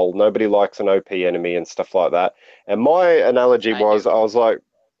it dull. Nobody likes an OP enemy and stuff like that. And my analogy was, I was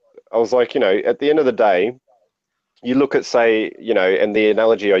like, you know, at the end of the day, you look at, say, you know, and the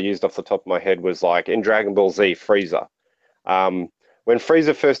analogy I used off the top of my head was like in Dragon Ball Z, Frieza. When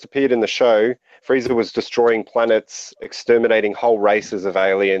Frieza first appeared in the show, Frieza was destroying planets, exterminating whole races of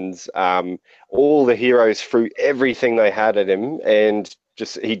aliens. All the heroes threw everything they had at him, and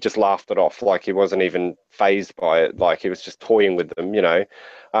he just laughed it off, like he wasn't even phased by it, like he was just toying with them, you know.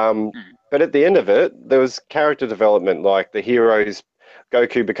 But at the end of it, there was character development, like the heroes.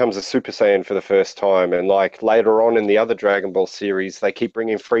 Goku becomes a Super Saiyan for the first time, and like later on in the other Dragon Ball series, they keep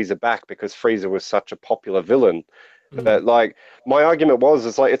bringing Frieza back because Frieza was such a popular villain. But like my argument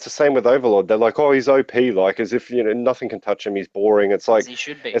is like it's the same with Overlord. They're like, oh, he's OP, like as if, you know, nothing can touch him. He's boring. It's like he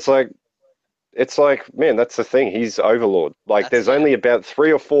should be. It's like, man, that's the thing. He's Overlord. Like, there's only about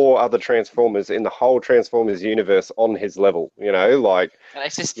 3 or 4 other Transformers in the whole Transformers universe on his level. You know, like,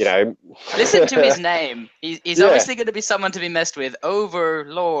 Just, you know, listen to his name. He's Yeah. obviously going to be someone to be messed with.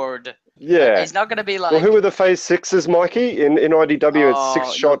 Overlord. yeah. He's not going to be like. Well, who are the Phase 6s, Mikey? In IDW, Oh, it's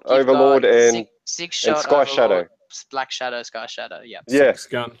 6-shot look, you've Overlord got and six-shot Sky Overlord, Shadow. Black Shadow, Sky Shadow. Yeah. Yeah. Six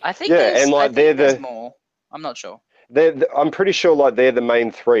gun. I think Yeah, there's, and, like, I think they're there's the- more. I'm not sure. I'm pretty sure like they're the main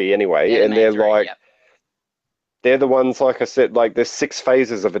 3 anyway, Yeah, and the main they're three, like yep. they're the ones, like I said, like there's 6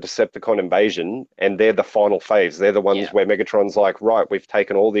 phases of a Decepticon invasion, and they're the final phase. They're the ones Yeah. where Megatron's like, right, we've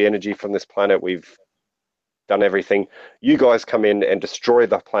taken all the energy from this planet, we've done everything. You guys come in and destroy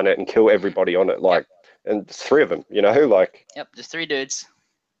the planet and kill everybody on it, like, and there's 3 of them, you know, like. Yep, just 3 dudes.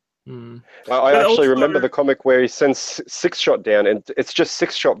 Mm. I But actually also- remember the comic where he sends 6-shot down, and it's just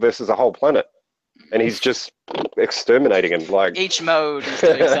 6-shot versus a whole planet, and he's just exterminating him, like. Each mode is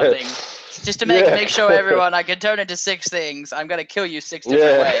doing something. Just to make sure everyone, I can turn into 6 things. I'm gonna kill you 6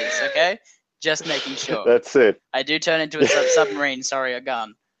 different Yeah. ways. Okay, just making sure. That's it. I do turn into a submarine. Sorry, a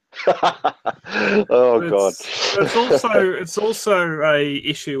gun. Oh god. It's also a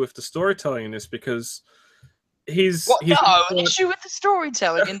issue with the storytelling in this, because he's What? he's No, not an quite, issue with the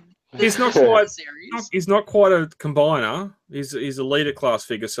storytelling in he's not the quite series. he's not quite a combiner. He's a leader class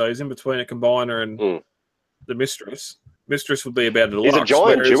figure, so he's in between a combiner and Mm. the mistress. Mistress would be about a He's a deluxe,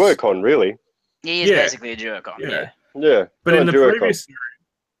 giant whereas- Duocon, really. He is Yeah. basically a Duocon. Yeah. Yeah. Yeah. But in giant the Duocon. previous series,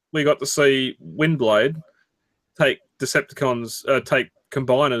 we got to see Windblade take Decepticons, take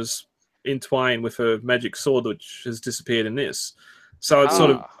combiners in twain with a magic sword, which has disappeared in this. So it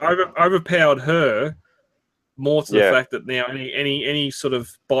sort of overpowered her more to the Yeah. fact that now any sort of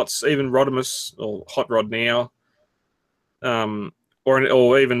bots, even Rodimus or Hot Rod now,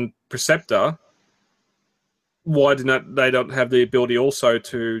 or even Preceptor, why they don't have the ability also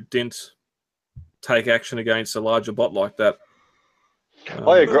to take action against a larger bot like that?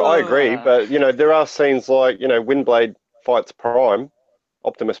 I agree, but you know, there are scenes like, you know, Windblade fights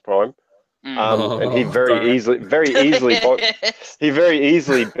Optimus Prime, and he very easily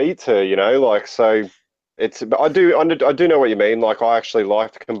beats her, you know, like, so it's. But I do know what you mean. Like, I actually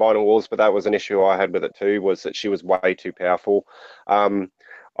liked Combiner Wars, but that was an issue I had with it too, was that she was way too powerful.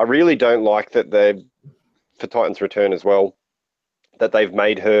 I really don't like that for Titan's Return as well, that they've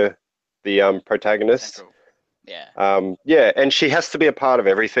made her the protagonist. Yeah. Yeah, and she has to be a part of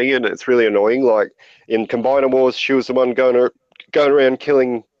everything, and it's really annoying. Like in Combiner Wars, she was the one going around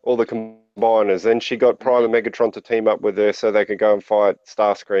killing all the combiners. Then she got Prime and Megatron to team up with her so they could go and fight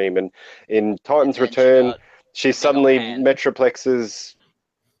Starscream. And in Titan's Return, she suddenly Metroplex's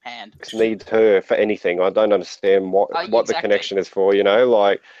hand needs her for anything. I don't understand what the connection is for. You know,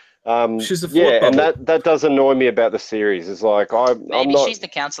 like. She's the yeah, and that does annoy me about the series. Is like I'm not. She's the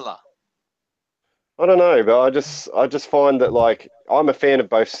counselor. I don't know, but I just find that, like, I'm a fan of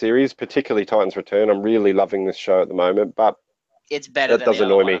both series, particularly Titan's Return. I'm really loving this show at the moment, but it's better that than does the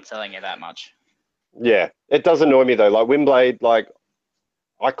other annoy one, me. I'm telling you that much. Yeah, it does annoy me though. Like Windblade, like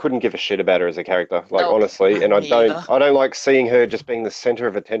I couldn't give a shit about her as a character, like honestly, and I don't like seeing her just being the center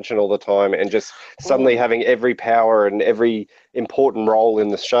of attention all the time and just suddenly having every power and every important role in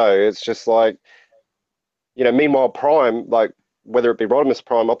the show. It's just like, you know, meanwhile Prime, like whether it be Rodimus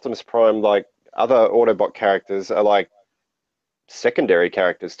Prime, Optimus Prime, like other Autobot characters are like secondary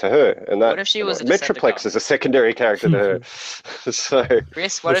characters to her, and that what if she was a Metroplex Decepticon? is a secondary character to her. So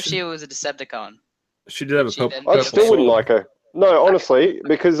Chris, what if she was a Decepticon? She did have a purple. I still wouldn't like her. No, honestly,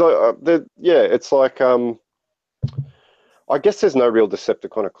 because it's like I guess there's no real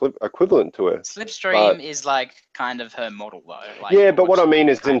Decepticon equivalent to her. Slipstream is like kind of her model though. Like, Yeah, but what I mean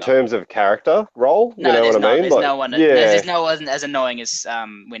is in kind of. terms of character role. No, You know there's what I mean? There's Like, no one. Yeah. There's no one as annoying as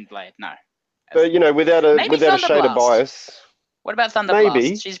Windblade. No. But without a Maybe shade of Thunderblast. bias. What about Thunderblast?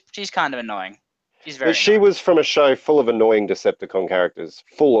 Maybe. She's kind of annoying. She's very. But she annoying. was from a show full of annoying Decepticon characters,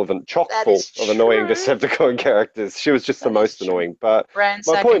 chock That full is of annoying true. Decepticon characters. She was just the That most is true. annoying. But my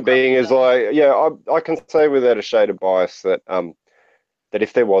Ransack point and being is, Grumpy like, I can say without a shade of bias that that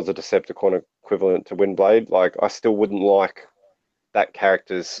if there was a Decepticon equivalent to Windblade, like, I still wouldn't like that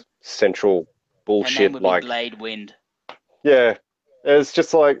character's central Her bullshit. name would Like, be Blade Wind. yeah, it's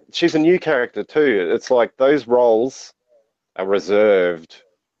just like she's a new character too. It's like those roles are reserved.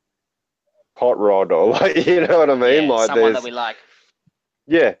 Hot Rod, or like, you know what I mean? Yeah, like, someone that we like.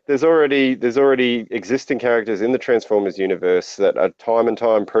 yeah, there's already existing characters in the Transformers universe that are time and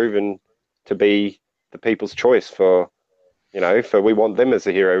time proven to be the people's choice for we want them as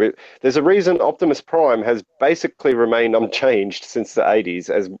a hero. There's a reason Optimus Prime has basically remained unchanged since the 80s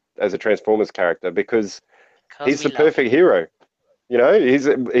as a Transformers character, because he's the perfect hero.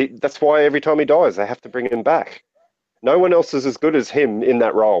 That's why every time he dies, they have to bring him back. No one else is as good as him in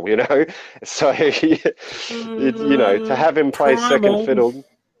that role, So, to have him play second fiddle.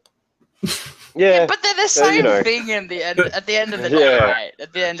 Yeah, but they're the same thing in the end. At the end of the day, right?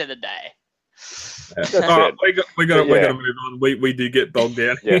 At the end of the day. All right, we got to move on. We did get bogged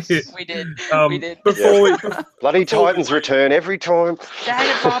down. Yes. We did. We did. Before bloody Titans return every time. Dang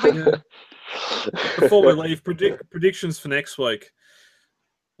it, Bobby. Before we leave, predictions for next week.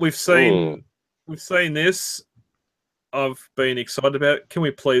 We've seen this. I've been excited about it. Can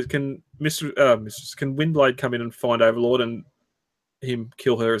Windblade come in and find Overlord and him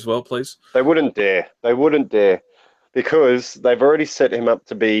kill her as well, please? They wouldn't dare. Because they've already set him up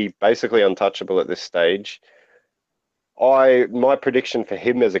to be basically untouchable at this stage. My prediction for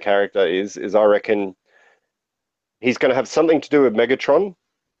him as a character is I reckon he's going to have something to do with Megatron,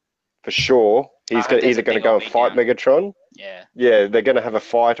 for sure. He's either going to go and fight Megatron. Yeah. Yeah, they're going to have a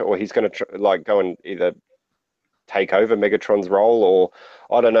fight, or he's going to go and either take over Megatron's role, or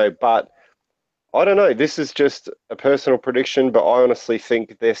I don't know. But I don't know. This is just a personal prediction, but I honestly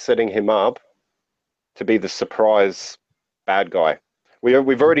think they're setting him up to be the surprise bad guy.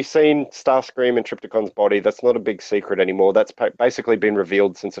 We've already seen Starscream in Trypticon's body. That's not a big secret anymore. That's basically been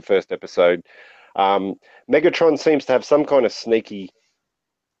revealed since the first episode. Megatron seems to have some kind of sneaky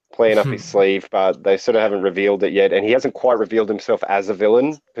plan up his sleeve, but they sort of haven't revealed it yet. And he hasn't quite revealed himself as a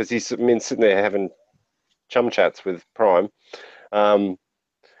villain, because he's been sitting there having chum chats with Prime. And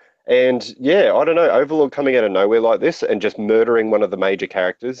yeah, I don't know, Overlord coming out of nowhere like this and just murdering one of the major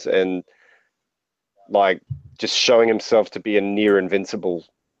characters and like just showing himself to be a near invincible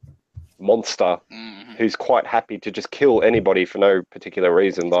monster who's quite happy to just kill anybody for no particular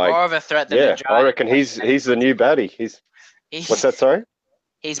reason. He's more of a threat than a giant. I reckon he's the new baddie. What's that, sorry?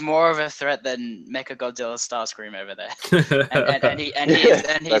 He's more of a threat than Mechagodzilla Starscream over there. and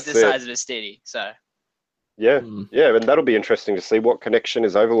he's the size of a steady, so. Yeah, and that'll be interesting to see what connection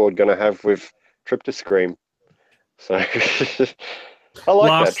is Overlord going to have with Tryptoscream. So, I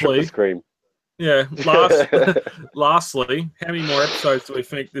like that, Tryptoscream. Yeah, lastly, how many more episodes do we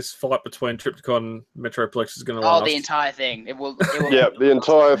think this fight between Trypticon and Metroplex is going to last? Oh, the entire thing. It will yeah, the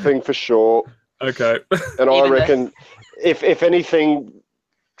entire thing for sure. Okay. And I reckon, if anything,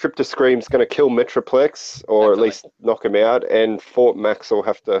 Tryptoscream's going to kill Metroplex, or at least knock him out, and Fort Max will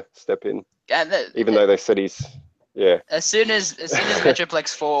have to step in. Even though they said he's... Yeah. As soon as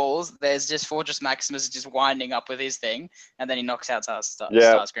Metroplex falls, there's just Fortress Maximus just winding up with his thing, and then he knocks out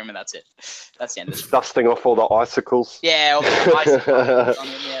Starscream, and that's it. That's the end of it. Dusting off all the icicles. Yeah, all the icicles on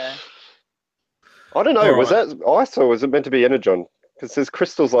him, yeah. I don't know, was that ice or was it meant to be Energon? Because there's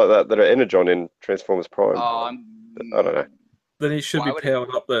crystals like that are Energon in Transformers Prime. Oh, I don't know. Then he should be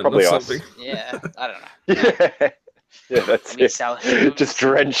powered up then. Probably ice. Something. Yeah, I don't know. Yeah, that's it. Just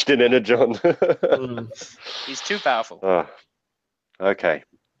drenched in Energon. He's too powerful. Oh, okay.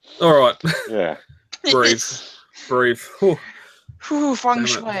 All right. Yeah. Breathe. Whew, feng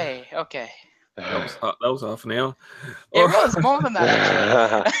shui. Okay. That was half an hour. It was more than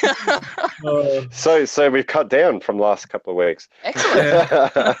that, actually. So we've cut down from last couple of weeks.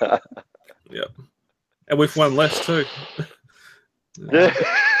 Excellent. Yeah. And we've won less too. Yeah.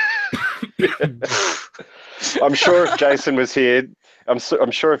 I'm sure if Jason was here,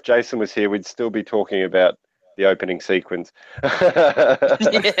 we'd still be talking about the opening sequence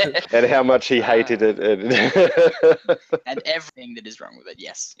and how much he hated it, and everything that is wrong with it.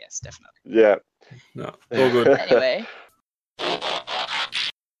 Yes, definitely. Yeah. No, all good. Anyway,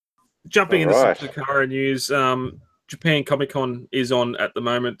 jumping into some Takara news. Japan Comic Con is on at the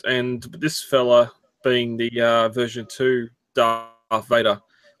moment, and this fella being the version 2 Darth Vader,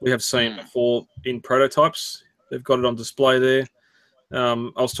 we have seen before in prototypes. They've got it on display there.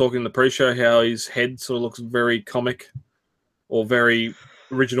 I was talking in the pre-show how his head sort of looks very comic or very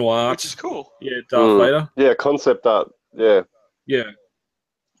original art. Which is cool. Yeah, Darth Vader. Yeah, concept art. Yeah. Yeah.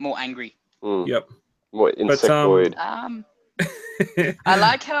 More angry. Yep. More insectoid. I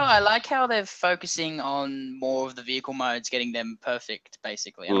like how they're focusing on more of the vehicle modes, getting them perfect,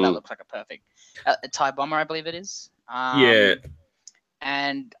 basically. And that looks like a perfect a TIE bomber, I believe it is. Yeah.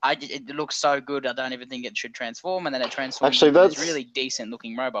 And it looks so good. I don't even think it should transform, and then it transforms Actually, into this that's really decent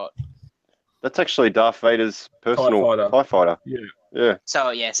looking robot. That's actually Darth Vader's personal TIE fighter. Yeah.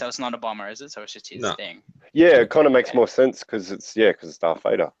 So it's not a bomber, is it? So it's just his thing. Yeah, it kind of makes more sense because it's Darth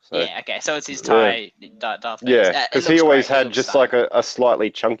Vader. So. Yeah, okay. So it's his TIE Darth Vader. Yeah, because he always had just like a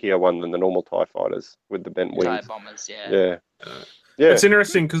slightly chunkier one than the normal TIE fighters with the bent wings. TIE bombers, Yeah. It's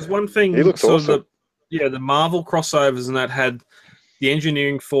interesting because one thing, he looks awesome. The Marvel crossovers and that had the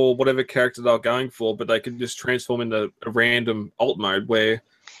engineering for whatever character they were going for, but they could just transform into a random alt mode where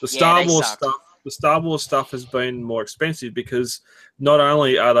the Star Wars stuff has been more expensive because not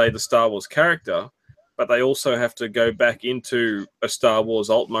only are they the Star Wars character, but they also have to go back into a Star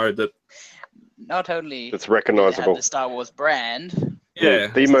Wars alt mode that not only it's recognizable. The Star Wars brand. Yeah,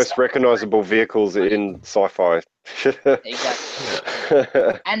 the most recognizable vehicles in sci-fi.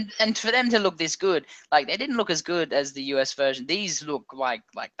 Exactly. And for them to look this good, like they didn't look as good as the US version. These look like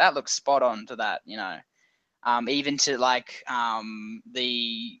that looks spot on to that, you know. Even to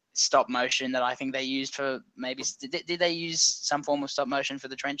the stop motion that I think they used for maybe did they use some form of stop motion for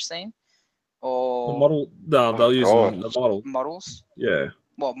the trench scene? Or the model? No, they'll use the models. Yeah.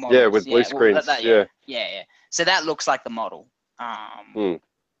 What models? Yeah, with blue screens. Yeah. So that looks like the model,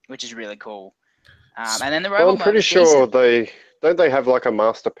 which is really cool. And then the robot. I'm pretty sure they have like a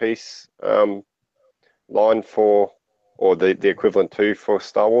masterpiece line for, or the equivalent to for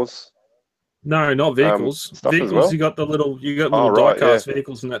Star Wars. No, not vehicles. Vehicles, well? you got little die-cast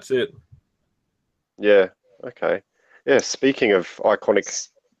vehicles, and that's it. Yeah. Okay. Yeah. Speaking of iconic.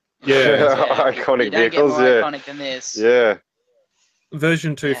 Iconic vehicles. Iconic than this. Yeah.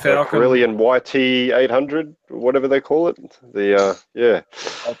 Version 2 Falcon. Brilliant YT-800, whatever they call it. I'll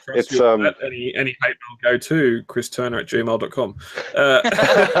trust it's you on that. Any hate mail, go to christurner@gmail.com.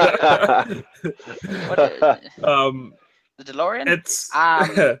 The DeLorean? It's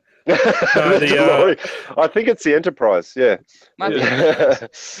I think it's the Enterprise. Yeah.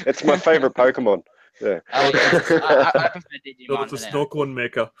 It's my favorite Pokemon. Yeah. I prefer Digimon. It's a Snorkel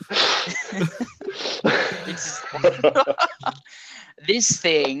Mecha. This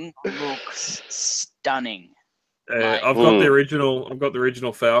thing looks stunning. I've got the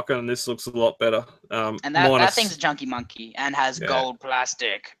original Falcon, and this looks a lot better. And that thing's a junky monkey and has gold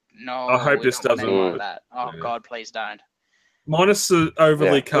plastic. No, I hope this doesn't. Like that. Oh God, please don't. Minus the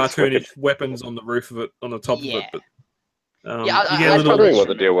overly cartoonish weapons on the roof of it, on the top of it. But I was wondering what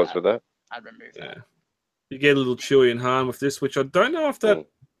the deal was with that. I'd remove that. You get a little Chewie and Han with this, which I don't know if that.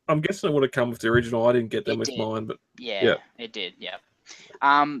 I'm guessing it would have come with the original. I didn't get them with mine, but it did. Yeah.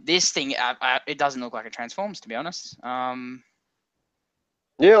 This thing, it doesn't look like it transforms, to be honest. Yeah,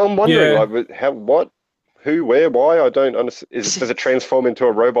 I'm wondering, like, how, what, who, where, why? I don't understand. Does it transform into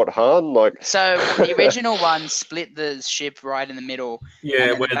a robot Han? Like, so the original one split the ship right in the middle.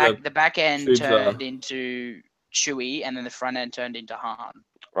 Yeah, where the back end turned into Chewie, and then the front end turned into Han.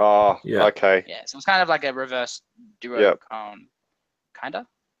 Oh, yeah. Okay. Yeah, so it's kind of like a reverse duo clone, kind of.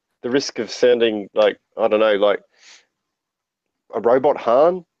 The risk of sounding like, I don't know, like a robot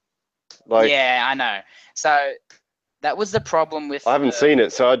Han? Like, yeah, I know. So that was the problem with. I haven't seen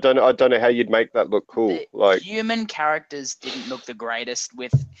it, so I don't know how you'd make that look cool. Like, human characters didn't look the greatest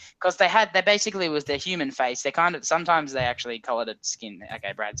because they basically was their human face. They kind of sometimes they actually colored it skin.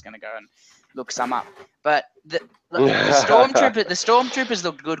 Okay, Brad's gonna go and look some up, but the stormtroopers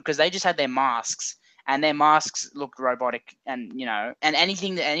looked good because they just had their masks. And their masks looked robotic, and and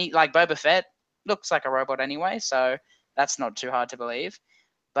like Boba Fett looks like a robot anyway, so that's not too hard to believe.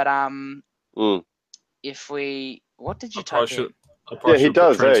 But what did you type in? Yeah, he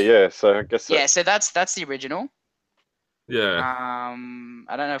does. Yeah. So I guess. Yeah. So that's the original. Yeah.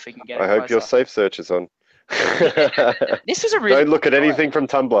 I don't know if we can get. I hope your safe search is on. This was a really. Don't look at anything from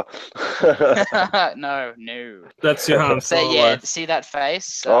Tumblr. No. That's your Han Solo. So yeah, see that face?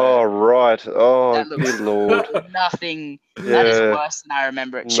 So oh right. Oh that looks good lord. Nothing. That is worse than I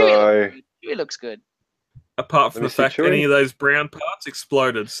remember it. No. Chewie looks good. Apart from the fact that any of those brown parts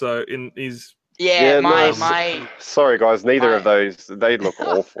exploded, so he's Yeah, no, my sorry guys, neither of my- those, they look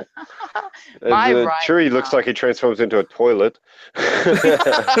awful. My The right Chewie looks like he transforms into a toilet.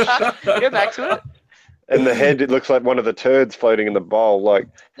 Go back to it. And the head, it looks like one of the turds floating in the bowl. Like,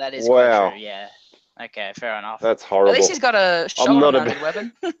 That is wow. quite true. Yeah. Okay, fair enough. that's At horrible. least he's got a I'm not a shoulder-mounted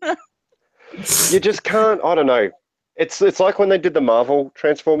weapon. You just can't, I don't know. It's like when they did the Marvel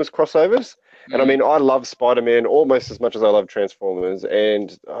Transformers crossovers. And I mean, I love Spider-Man almost as much as I love Transformers.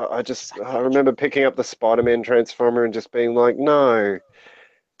 And I remember picking up the Spider-Man Transformer and just being like, no,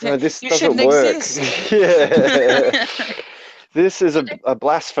 this You doesn't shouldn't work. exist. Yeah. This is a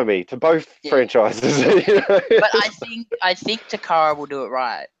blasphemy to both Yeah. franchises. You know? But I think Takara will do it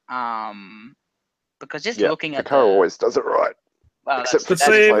right. Because just Yeah, looking at Takara always does it right. well, except To for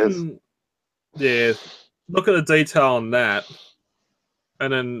that's- see players. him, yeah, look at the detail on that,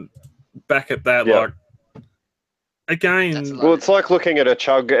 and then back at that, Yeah. like again, That's a lot. Well, it's like looking at a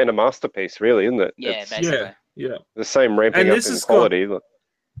chug and a masterpiece, really, isn't it? Yeah, It's basically. yeah. the same ramping And up this in has got- quality. Look.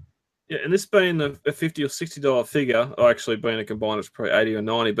 Yeah, and this being a $50 or $60 figure, or actually being a combined, it's probably 80 or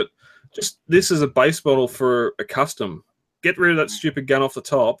 90. But just this is a base model for a custom. Get rid of that stupid gun off the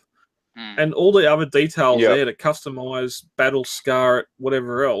top, Mm. and all the other details Yep. there to customize, battle scar it,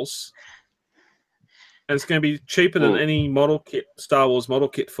 whatever else. And it's going to be cheaper than any model kit, Star Wars model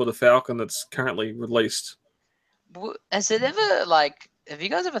kit for the Falcon that's currently released. Has it ever have you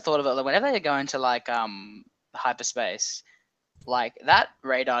guys ever thought about whenever they go into hyperspace, like that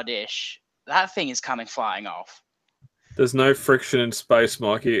radar dish, that thing is coming flying off. There's no friction in space,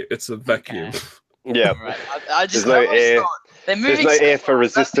 Mikey. It's a vacuum. Okay. Yeah. Right. I just There's no always air. thought they're There's moving no so air for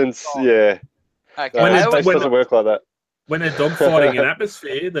fast, that thing's resistance. gone. Yeah. Okay. No, When I it- space always when- doesn't work like that. When they're dogfighting in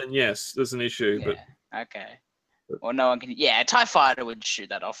atmosphere, then yes, there's an issue. But yeah. Okay. Well, no one can. Yeah, a TIE fighter would shoot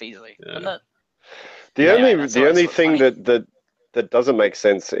that off easily. Yeah. Wouldn't it? The Yeah, only that's the always only so thing funny. that doesn't make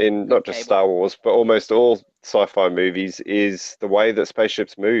sense in not just Cable. Star Wars but almost all sci-fi movies is the way that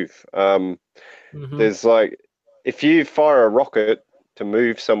spaceships move. Mhm. There's like if you fire a rocket to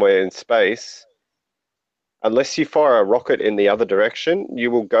move somewhere in space, unless you fire a rocket in the other direction,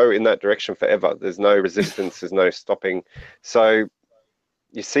 you will go in that direction forever. There's no resistance, there's no stopping. So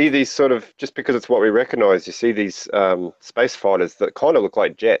you see these sort of, just because it's what we recognize, you see these space fighters that kind of look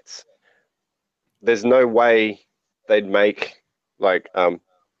like jets. There's no way they'd make like a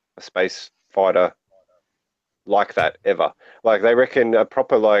space fighter like that ever. Like they reckon a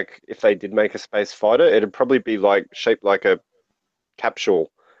proper, like if they did make a space fighter, it'd probably be like shaped like a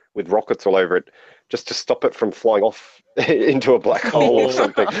capsule with rockets all over it, just to stop it from flying off into a black hole or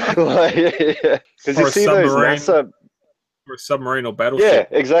something. Because Or you a see those submarine. NASA. Or a submarine or Yeah, battleship.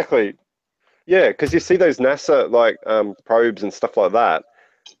 exactly. Yeah, because you see those NASA like probes and stuff like that,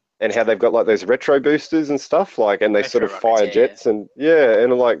 and how they've got like those retro boosters and stuff, like, and they sort of Retro rockets, fire yeah, jets and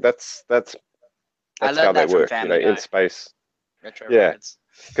and like that's I how learned they that from work, Family in Guy. space. Retro Yeah. rockets.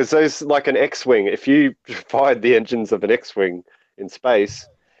 Because those, like an X-wing, if you fired the engines of an X-wing in space,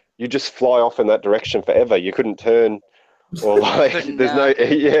 you just fly off in that direction forever. You couldn't turn, or like Couldn't, there's no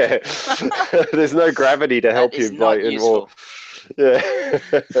there's no gravity to help That is you, not like, useful. yeah.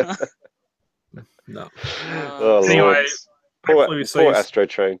 No. Oh, Lord. Anyway, Poor, hopefully we see. poor Astro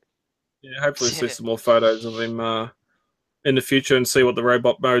Train. Yeah, hopefully we see Yeah. some more photos of him in the future and see what the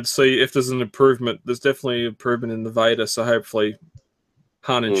robot mode. See if there's an improvement. There's definitely improvement in the Vader, so hopefully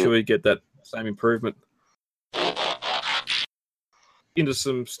Han and Mm. Chewie get that same improvement. Into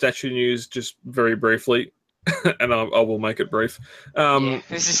some statue news, just very briefly, and I will make it brief. Yeah,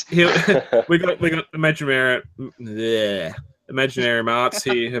 this is Here, we got Imaginarium Arts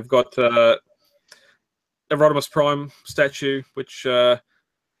here have got a Rodimus Prime statue, which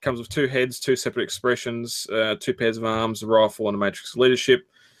comes with two heads, two separate expressions, two pairs of arms, a rifle, and a matrix of leadership,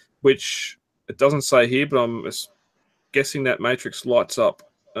 which it doesn't say here, but I'm guessing that matrix lights up.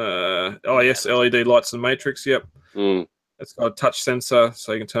 yes, LED lights in the matrix, yep. Mm. It's got a touch sensor,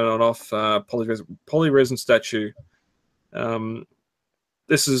 so you can turn it on off. Polyresin statue.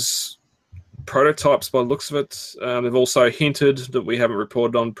 This is prototypes by the looks of it. They've also hinted that we haven't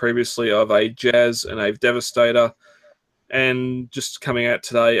reported on previously of a Jazz and a Devastator, and just coming out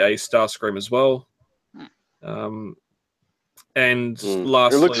today, a Starscream as well. And Mm.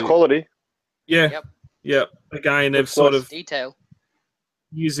 lastly, It looks quality. yeah, Yep. Again, they've Looks sort nice. of detail.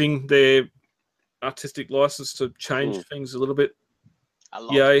 using their artistic license to change things a little bit. A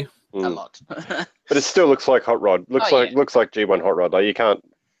lot. Yay! A Mm. lot. But it still looks like Hot Rod. Looks Oh, like yeah. looks like G1 Hot Rod. Like you can't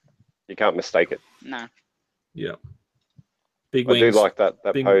mistake it. No. Yeah, big I wings. do like that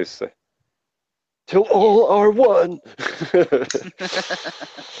big- pose. Till all are one.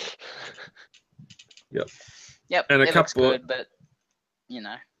 Yep. And a it looks couple of- good, but you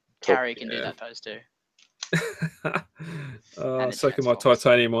know, Carrie can do Yeah. that pose too. So it can my transforms.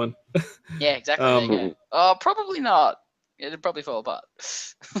 titanium one. Yeah, exactly. There you go. Oh, probably not. It'd probably fall apart.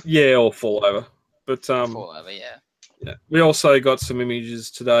 Yeah, or fall over. But Fall over, yeah. yeah. We also got some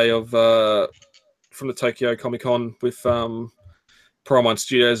images today of from the Tokyo Comic Con with Paramount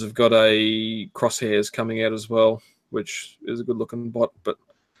Studios have got a Crosshairs coming out as well, which is a good looking bot, but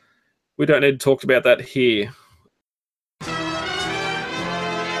we don't need to talk about that here.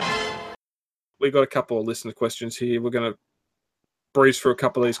 We got a couple of listener questions here. We're going to breeze through a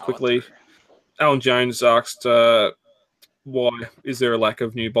couple of these quickly. Alan Jones asked, why is there a lack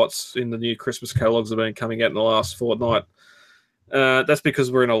of new bots in the new Christmas catalogs that have been coming out in the last fortnight? That's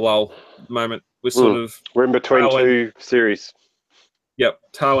because we're in a lull at the moment. We're in between two series. Yep,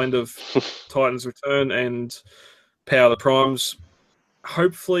 tail end of Titans Return and Power of the Primes.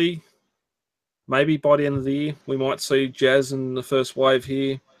 Hopefully, maybe by the end of the year, we might see Jazz in the first wave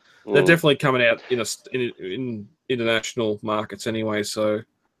here. They're definitely coming out in international markets anyway. So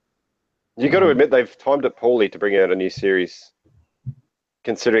you got to admit they've timed it poorly to bring out a new series,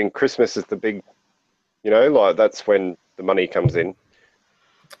 considering Christmas is the big, like that's when the money comes in.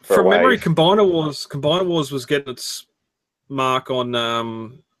 From memory, Combiner Wars was getting its mark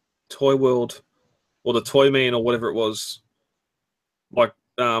on Toy World or the Toy Man or whatever it was, like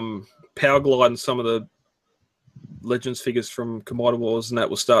Power Glide and some of the Legends figures from Combiner Wars, and that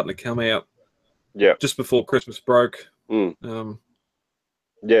was starting to come out. Yeah, just before Christmas broke.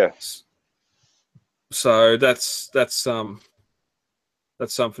 Yeah. So that's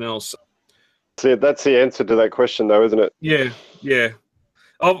something else. See, that's the answer to that question, though, isn't it? Yeah.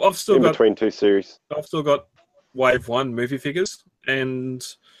 I've still got between two series. I've still got Wave 1 movie figures and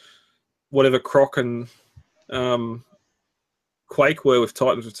whatever Croc and Quake were with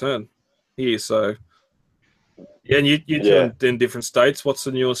Titans Return here. So yeah, and you're in different states. What's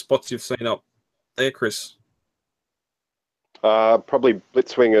the newest spots you've seen up there, Chris? Probably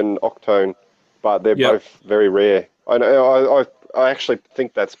Blitzwing and Octone, but they're both very rare. I actually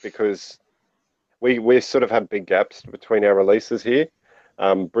think that's because we sort of have big gaps between our releases here.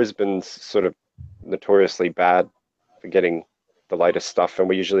 Brisbane's sort of notoriously bad for getting the latest stuff, and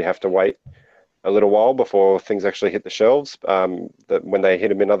we usually have to wait a little while before things actually hit the shelves. When they hit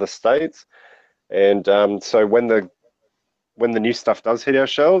them in other states, and so when the new stuff does hit our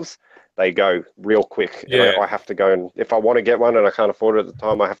shelves, they go real quick. Yeah. And I have to go, and if I want to get one and I can't afford it at the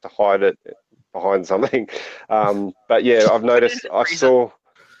time, I have to hide it behind something. But yeah, I've noticed. I saw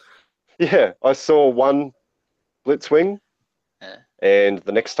one Blitzwing. Yeah. And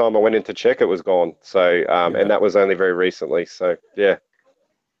the next time I went in to check, it was gone. So, and that was only very recently. So, yeah.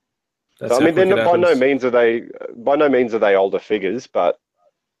 That's so, I mean, by no means are they older figures, but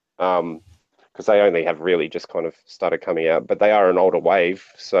because they only have really just kind of started coming out, but they are an older wave.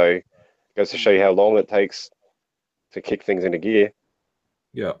 So, it goes to show you how long it takes to kick things into gear.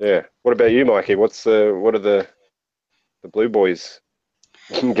 Yeah. Yeah. What about you, Mikey? What are the Blue Boys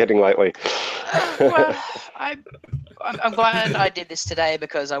getting lately? Well, I'm glad I did this today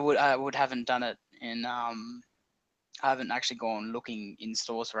because I would haven't done it in I haven't actually gone looking in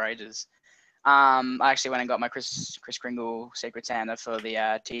stores for ages. I actually went and got my Kris Kringle Secret Santa for the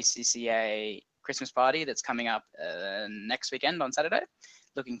TCCA Christmas party that's coming up next weekend on Saturday.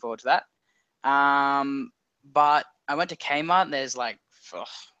 Looking forward to that. But I went to Kmart and there's like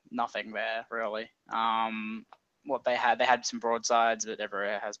nothing there really. What they had some broadsides, but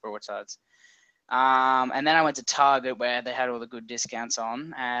everywhere has broadsides. And then I went to Target where they had all the good discounts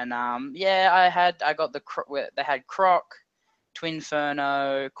on, and I got they had Croc,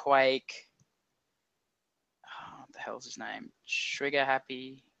 Twinferno, Quake. What the hell's his name? Trigger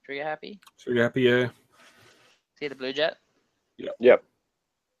Happy, yeah. See the Blue Jet? Yep.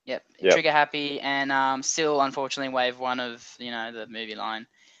 Trigger Happy, and still unfortunately Wave 1 of the movie line.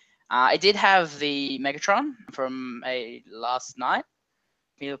 It did have the Megatron from last night.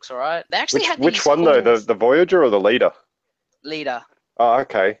 He looks alright. They actually had which one though? The Voyager or the Leader? Leader. Oh,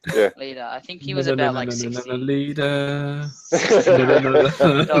 okay. Yeah. Leader. I think he was about like 60. Leader.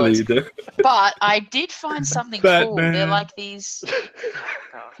 But I did find something cool. They're like these.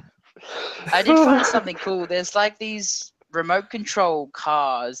 I did find something cool. There's like these remote control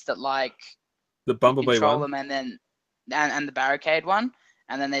cars that like the Bumblebee control one, them, and then and the Barricade one,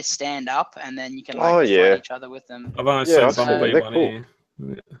 and then they stand up, and then you can fight each other with them. I've only seen Bumblebee they're one cool. here.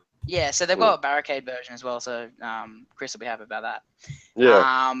 Yeah, so they've got a Barricade version as well. So Chris will be happy about that.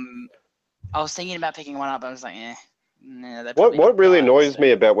 Yeah. I was thinking about picking one up. I was like, nah. What really annoys me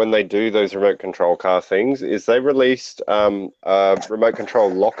about when they do those remote control car things is they released a remote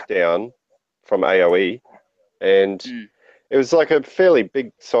control Lockdown from AOE, and It was like a fairly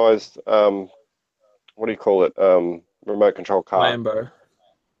big sized, what do you call it? Remote control car. Lambo.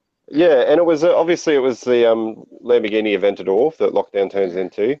 Yeah, and it was obviously it was the Lamborghini Aventador that Lockdown turns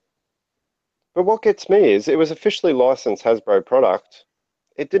into. But what gets me is it was officially licensed Hasbro product.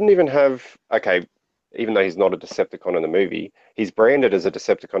 It didn't even have, okay, even though he's not a Decepticon in the movie, he's branded as a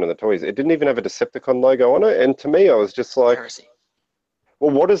Decepticon in the toys. It didn't even have a Decepticon logo on it. And to me, I was just like, Heresy.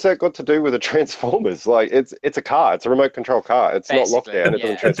 well, what has that got to do with the Transformers? Like, it's a car. It's a remote control car. It's Basically, not Lockdown. It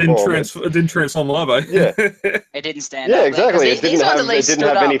yeah. doesn't transform. It didn't transform Lobo. Yeah. It didn't stand Yeah, up. exactly. Like, 'cause It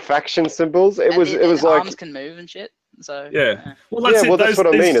didn't have any up, faction symbols. It and was the like, arms can move and shit. So Yeah. Well, yeah, that's well, it. that's what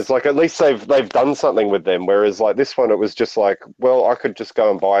I mean. It's like at least they've done something with them. Whereas like this one, it was just like, well, I could just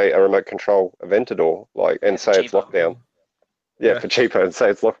go and buy a remote control Aventador, like, and for say it's cheaper. Lockdown. Yeah, for cheaper, and say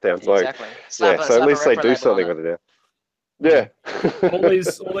it's Lockdown. It's like, Exactly. Slap yeah. a- So at slap a least they repro do label something on with it now. Yeah.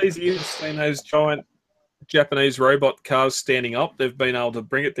 all these years, seen those giant Japanese robot cars standing up. They've been able to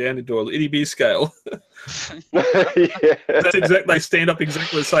bring it down into a itty bitty scale. Yeah. That's exact. They stand up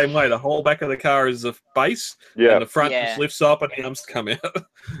exactly the same way. The whole back of the car is a base, Yeah. and the front Yeah. just lifts up, and the arms come out.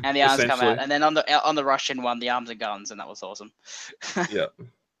 And the arms come Essentially. out, and then on the Russian one, the arms are guns, and that was awesome. Yeah.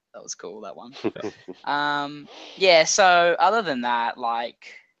 That was cool. That one. Yeah. So other than that,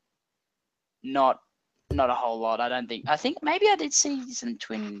 like, not a whole lot. I don't think. I think maybe I did see some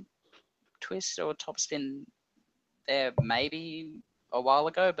twin twist or top spin there maybe a while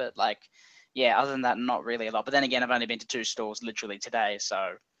ago, but like, yeah. Other than that, not really a lot. But then again, I've only been to 2 stores literally today,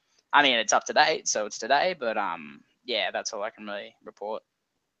 so I mean it's up to date, so it's today. But yeah, that's all I can really report.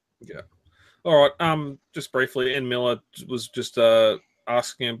 All right. Just briefly, Ian Miller was just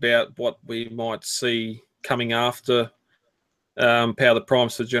asking about what we might see coming after Power the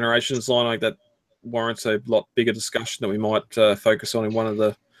Primes for Generations line. Like that warrants a lot bigger discussion that we might focus on in one of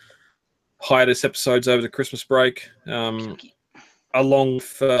the hiatus episodes over the Christmas break. Along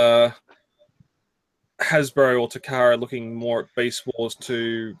for Hasbro or Takara looking more at Beast Wars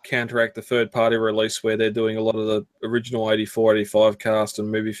to counteract the third-party release where they're doing a lot of the original 84, 85 cast and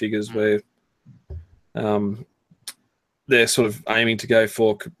movie figures where they're sort of aiming to go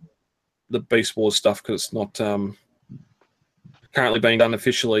for the Beast Wars stuff because it's not currently being done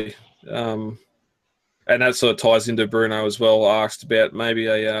officially. And that sort of ties into Bruno as well, asked about maybe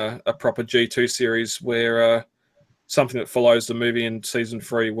a proper G2 series where something that follows the movie in season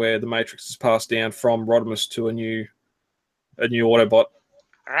 3 where the Matrix is passed down from Rodimus to a new Autobot.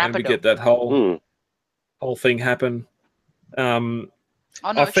 And we get that whole thing happen. Oh no,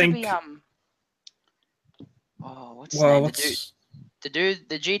 I it think. should be oh, what's his name?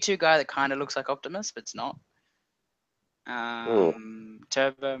 The G2 guy that kind of looks like Optimus, but it's not.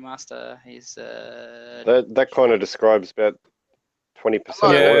 Turbo Master. He's That kind of describes about 20%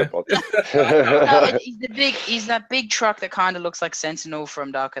 Yeah. of Autobots. no, he's that big truck that kind of looks like Sentinel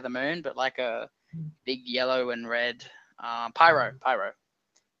from Dark of the Moon, but like a big yellow and red Pyro.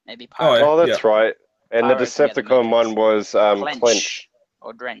 Maybe Pyro. Oh, yeah. Oh, that's right. And the Pyro's the other Decepticon Matrix. one was Clench.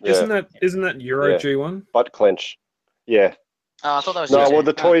 Or Drench. Yeah. Isn't that Euro Yeah. G1? Butt Clench. Yeah. Oh, I thought that was No, G2. well,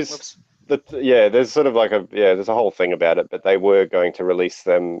 the toys- Whoops. There's sort of like there's a whole thing about it, but they were going to release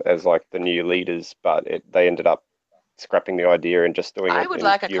them as like the new leaders, but they ended up scrapping the idea and just doing it I would in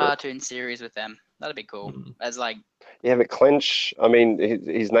like a Europe. cartoon series with them. That'd be cool. As like, Yeah, but Clench, I mean,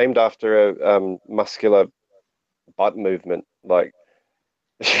 he's named after a muscular butt movement, like,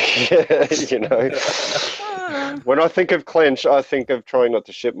 you know. When I think of Clench, I think of trying not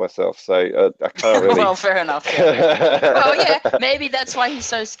to shit myself, so I can't really. well, fair enough. Yeah. Well, yeah, maybe that's why he's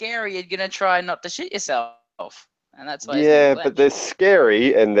so scary. You're gonna try not to shit yourself, and that's why. Yeah, but there's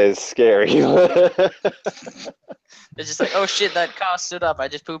scary and there's scary. They're just like, oh shit, that car stood up. I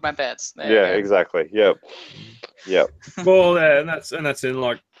just pooped my pants. There you Yeah, go. exactly. Yep. Well, and that's in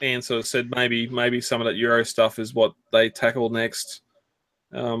like Ian sort of said, maybe some of that Euro stuff is what they tackle next.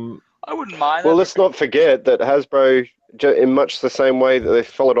 I wouldn't mind. Well, That'd let's not forget that Hasbro, in much the same way that they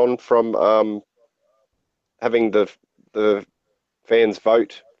followed on from having the fans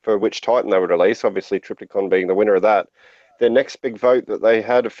vote for which Titan they would release, obviously Triptychon being the winner of that, their next big vote that they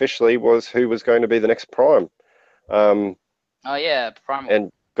had officially was who was going to be the next Prime. oh yeah, Primal.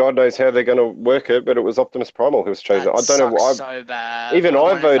 And God knows how they're going to work it, but it was Optimus Primal who was chosen. That I don't know why. sucks so bad. Even I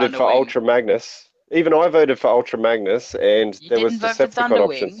wanted voted for Thunderwing. Ultra Magnus. Even I voted for Ultra Magnus, and You there was didn't vote for Decepticon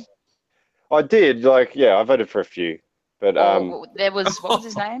Thunderwing? options. I did, I voted for a few, but Well, there was what was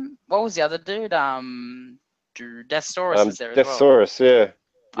his name? What was the other dude? Deathsaurus was there as well. Deathsaurus, yeah.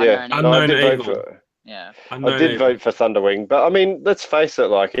 Unknown No, I Unknown did vote Evil. for. Yeah. I did vote for Thunderwing, but I mean, let's face it.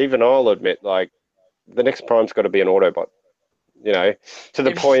 Like, even I'll admit, like, the next Prime's got to be an Autobot. You know, to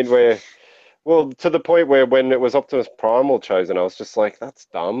the point where Well, to the point where when it was Optimus Primal chosen, I was just like, "That's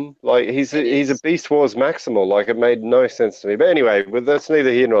dumb." Like he's a Beast Wars Maximal. Like it made no sense to me. But anyway, well, that's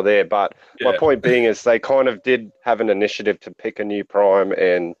neither here nor there. But my point being is they kind of did have an initiative to pick a new Prime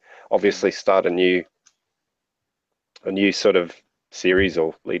and obviously start a new sort of series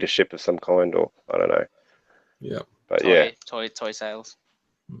or leadership of some kind, or I don't know. Yeah. But toy sales,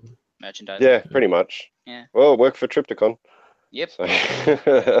 Mhm. merchandise. yeah, pretty much. Yeah. Well, it worked for Triptychon. Yep. So.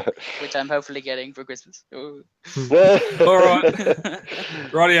 Which I'm hopefully getting for Christmas. Ooh. All right.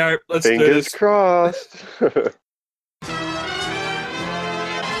 Rightio, let's do Fingers this. crossed.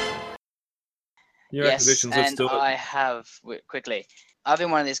 New Yes, acquisitions, let's and do it. I have quickly. I've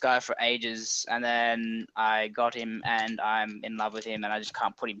been wanting this guy for ages, and then I got him, and I'm in love with him, and I just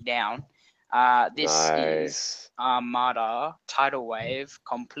can't put him down. This is Nice. Armada Tidal Wave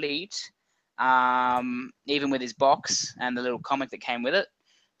complete, even with his box and the little comic that came with it.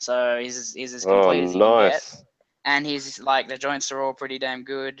 So he's as complete as you can get, nice. and he's like the joints are all pretty damn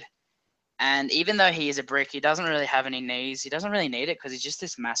good. And even though he is a brick, he doesn't really have any knees. He doesn't really need it because he's just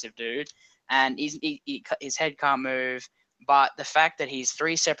this massive dude, and his head can't move. But the fact that he's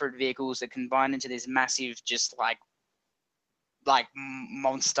 3 separate vehicles that combine into this massive, just like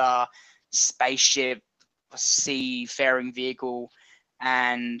monster spaceship, seafaring vehicle,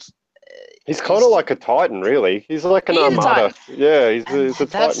 and He's kind of like a Titan, really. He's like an He is a Armada. Yeah, he's a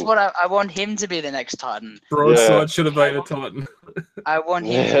that's Titan. what I want him to be the next Titan. Broadside should have been a Titan. I want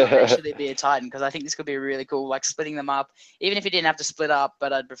him to eventually be a Titan because I think this could be really cool, like splitting them up. Even if he didn't have to split up,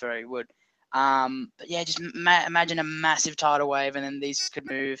 but I'd prefer he would. But yeah, just imagine a massive tidal wave, and then these could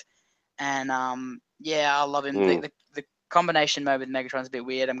move. And yeah, I love him. The combination mode with Megatron's a bit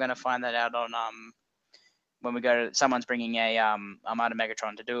weird. I'm gonna find that out on when we go to someone's bringing a Armada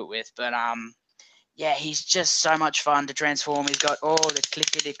Megatron to do it with. But yeah, he's just so much fun to transform. He's got all the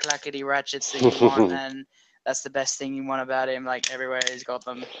clickety clackety ratchets that you want, and that's the best thing you want about him. Like everywhere he's got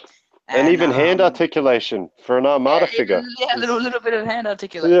them. And even hand articulation for an Armada figure. Yeah, a little bit of hand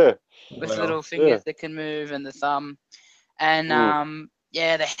articulation. Yeah. With little fingers that can move and the thumb. And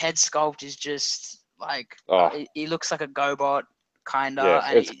yeah, the head sculpt is just like he looks like a GoBot kinda,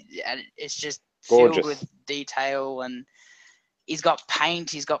 and it's just gorgeous. filled with detail, and he's got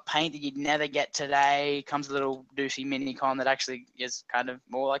paint that you'd never get today. Comes a little doofy mini-con that actually is kind of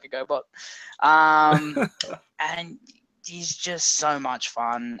more like a GoBot. And he's just so much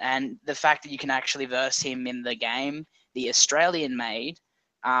fun, and the fact that you can actually verse him in the game, the Australian made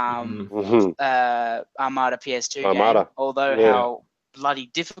Armada PS2 game, although how bloody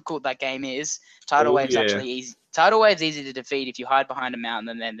difficult that game is, Tidal Wave's actually easy. Tidal Wave's easy to defeat if you hide behind a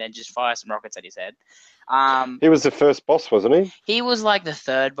mountain and then just fire some rockets at his head. He was the first boss, wasn't he? He was like the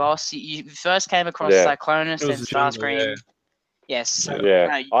third boss. You first came across Cyclonus and Starscream. Yes. So,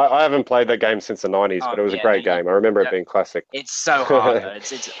 I haven't played that game since the 90s, but it was a great game. I remember it being classic. It's so hard, though.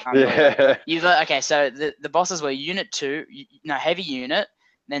 It's okay, so the bosses were Unit 2, Heavy Unit,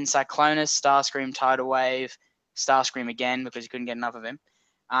 then Cyclonus, Starscream, Tidal Wave, Starscream again, because you couldn't get enough of him,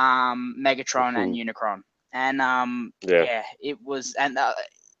 Megatron, and Unicron. And it was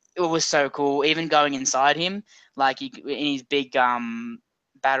so cool. Even going inside him, like in his big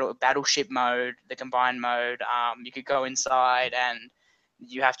battleship mode, the combined mode, you could go inside and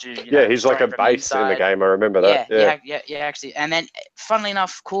you have to he's like a base in the game. I remember that. Yeah, actually. And then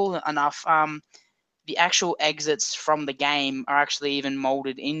cool enough, the actual exits from the game are actually even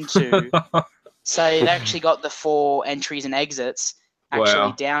molded into so they've actually got the 4 entries and exits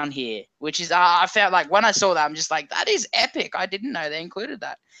actually down here, which is I felt like when I saw that, I'm just like, that is epic. I didn't know they included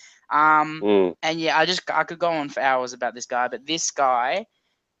that. And yeah, I could go on for hours about this guy, but this guy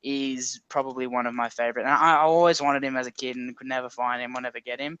is probably one of my favorite. And I always wanted him as a kid and could never find him, or never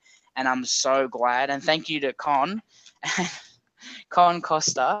get him. And I'm so glad. And thank you to Con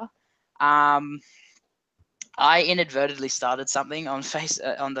Costa. I inadvertently started something on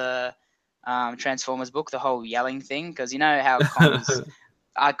the Transformers book, the whole yelling thing, because you know how Con's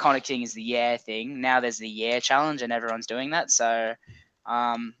iconic thing is the yeah thing. Now there's the yeah challenge, and everyone's doing that. So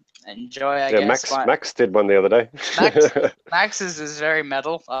enjoy, I guess. Max did one the other day. Max's is very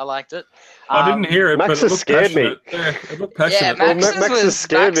metal. I liked it. I didn't hear it, Max but it looked scared me. Yeah, it looked passionate. Yeah, Max has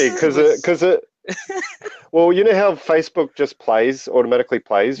scared me because it. Well, you know how Facebook just automatically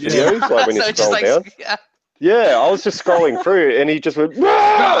plays videos, like when you scroll down. Yeah, I was just scrolling through, and he just went, and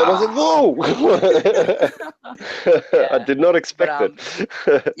I was like, whoa! I did not expect it.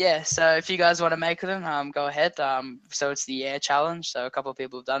 Yeah, so if you guys want to make them, go ahead. So it's the air challenge. So a couple of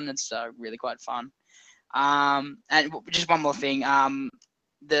people have done it. It's really quite fun. And just one more thing.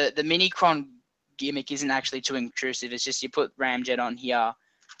 The Minicron gimmick isn't actually too intrusive. It's just you put Ramjet on here,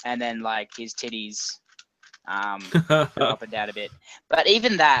 and then like his titties go up and down a bit. But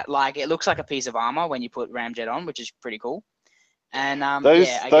even that, like, it looks like a piece of armor when you put Ramjet on, which is pretty cool. And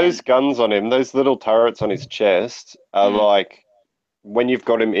those guns on him, those little turrets on his chest are like, when you've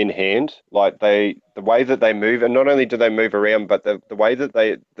got him in hand, like the way that they move, and not only do they move around, but the way that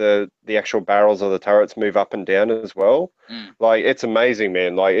the actual barrels of the turrets move up and down as well. Like, it's amazing,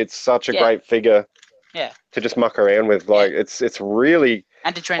 man. Like, it's such a great figure to just muck around with. Like, it's really,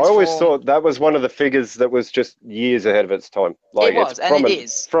 and to I transform. always thought that was one of the figures that was just years ahead of its time. Like, It was, and it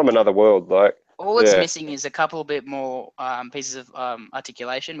is. from another world. Like, all it's missing is a couple bit more pieces of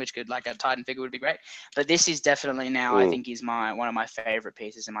articulation, which could, like a Titan figure would be great. But this is definitely now, I think, is one of my favorite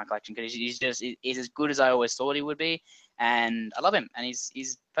pieces in my collection, because he's as good as I always thought he would be, and I love him, and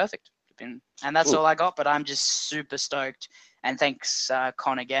he's perfect. And that's all I got, but I'm just super stoked. And thanks,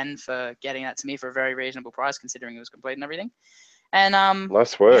 Con, again, for getting that to me for a very reasonable price, considering it was complete and everything. And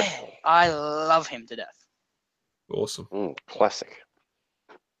nice work. Yeah, I love him to death. Awesome. Classic.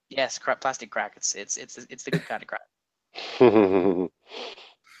 Yes, plastic crack. It's the good kind of crack.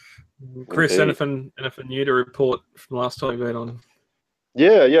 Chris, Indeed. anything new to report from last time you've been on?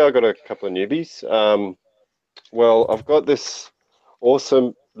 Yeah, I got a couple of newbies. Well, I've got this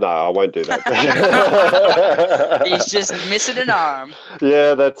awesome. No, I won't do that. He's just missing an arm.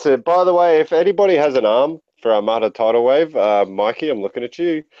 Yeah, that's it. By the way, if anybody has an arm for Armada Tidal Wave, Mikey, I'm looking at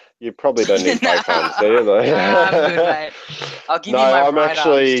you. You probably don't need both arms, do you? I'm good, mate. I'll give you my right arm just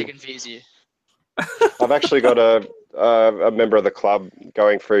to confuse you. I've actually got a member of the club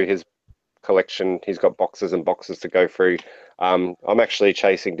going through his collection. He's got boxes and boxes to go through. I'm actually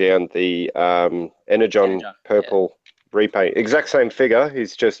chasing down the Energon purple repaint. Exact same figure.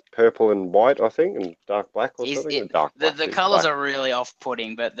 He's just purple and white, I think, and dark black or something. The colours are really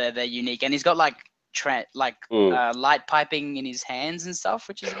off-putting, but they're unique. And he's got like light piping in his hands and stuff,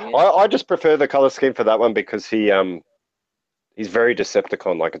 which is weird. I just prefer the color scheme for that one because he's very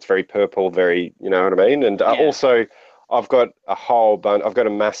Decepticon. Like, it's very purple, very, you know what I mean. And also, I've got a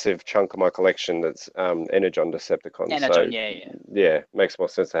massive chunk of my collection that's Energon Decepticons. Energon, yeah, makes more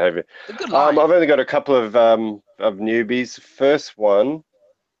sense to have it. A good line. I've only got a couple of newbies. First one,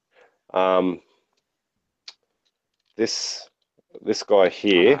 this guy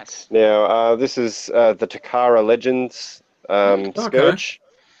here. Nice. Now, this is the Takara Legends Scourge.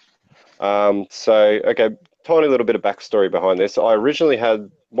 Tiny little bit of backstory behind this. I originally had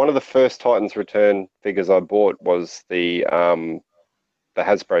one of the first Titans Return figures I bought was the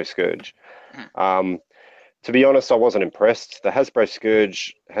Hasbro Scourge. To be honest, I wasn't impressed. The Hasbro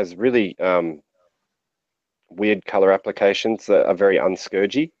Scourge has really weird color applications that are very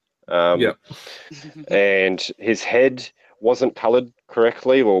unscourgy. And his head wasn't colored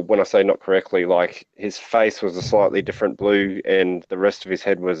correctly, or when I say not correctly, like his face was a slightly different blue and the rest of his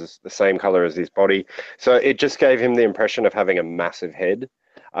head was the same color as his body. So it just gave him the impression of having a massive head.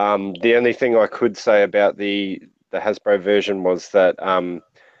 The only thing I could say about the Hasbro version was that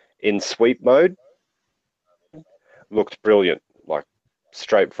in sweep mode, looked brilliant, like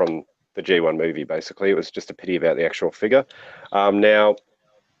straight from the G1 movie, basically. It was just a pity about the actual figure. Now,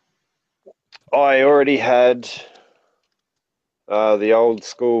 I already had the old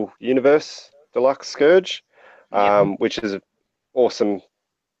school Universe Deluxe Scourge, which is an awesome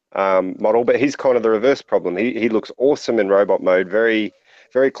model, but he's kind of the reverse problem. He looks awesome in robot mode, very,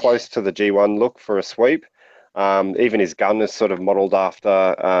 very close to the G1 look for a sweep. Even his gun is sort of modeled after,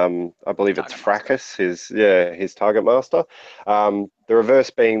 I believe it's Fracas, his Target Master. The reverse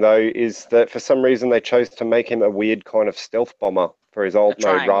being, though, is that for some reason they chose to make him a weird kind of stealth bomber for his alt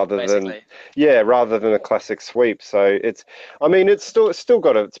mode rather than a classic sweep. So it's still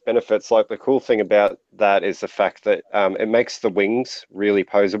got its benefits. Like, the cool thing about that is the fact that it makes the wings really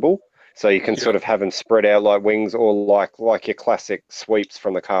posable. So you can sort of have them spread out like wings, or like your classic sweeps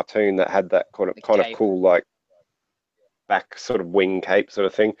from the cartoon that had that kind of cool, like, back sort of wing cape sort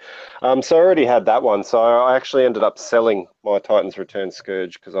of thing. So I already had that one. So I actually ended up selling my Titans Return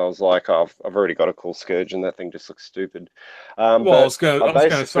Scourge because I was like, I've already got a cool Scourge and that thing just looks stupid. I was going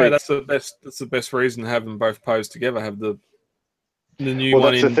to say that's the best reason to have them both posed together. Have the new one in.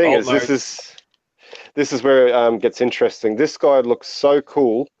 Well, that's the thing is this is where it gets interesting. This guy looks so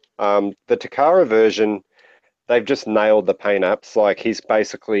cool. The Takara version, they've just nailed the paint apps. Like, he's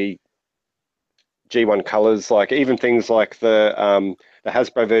basically G1 colors. Like, even things like the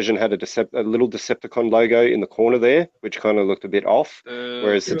Hasbro version had a little Decepticon logo in the corner there, which kind of looked a bit off.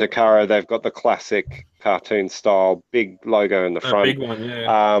 Whereas the Takara, they've got the classic cartoon style big logo in the front. Big one,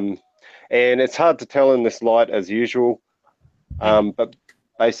 yeah. And it's hard to tell in this light as usual. But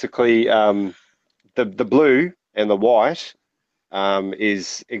basically, the blue and the white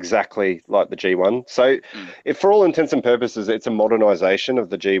is exactly like the G1. So, if for all intents and purposes, it's a modernization of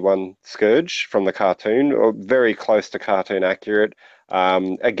the G1 Scourge from the cartoon, or very close to cartoon accurate.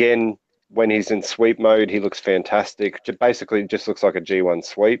 Again, when he's in sweep mode, he looks fantastic. Basically, just looks like a G1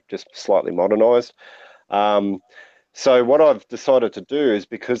 sweep, just slightly modernized. So what I've decided to do is,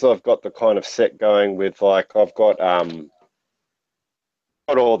 because I've got the kind of set going with, like, I've got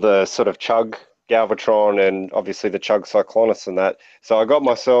all the sort of Chug Galvatron and obviously the Chug Cyclonus and that. So I got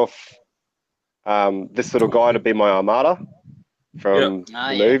myself this little guy to be my Armada from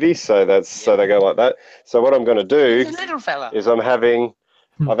the movie. So so they go like that. So what I'm going to do little fella. is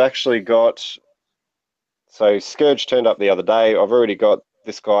I've actually got, so Scourge turned up the other day. I've already got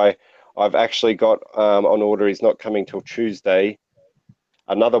this guy. I've actually got on order, he's not coming till Tuesday,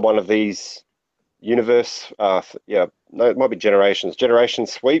 another one of these Universe, it might be Generation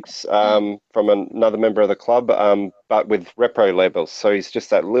Sweeps from another member of the club, but with repro labels. So he's just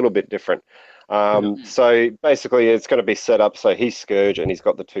that little bit different. So basically it's going to be set up so he's Scourge and he's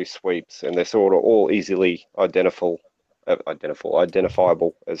got the 2 sweeps, and they're sort of all easily identifiable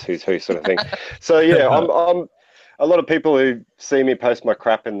as who's who sort of thing. So yeah, I'm a lot of people who see me post my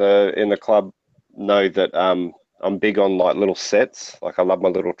crap in the club know that I'm big on like little sets. Like I love my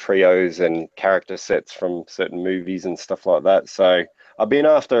little trios and character sets from certain movies and stuff like that. So I've been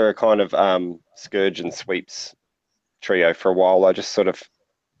after a kind of Scourge and Sweeps trio for a while. I just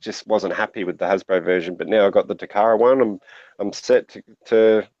wasn't happy with the Hasbro version, but now I've got the Takara one. I'm set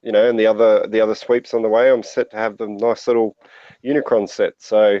to and the other sweeps on the way. I'm set to have the nice little Unicron set.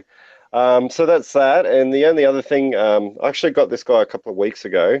 So so that's that. And the only other thing, I actually got this guy a couple of weeks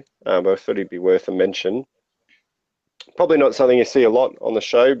ago, but I thought he'd be worth a mention. Probably not something you see a lot on the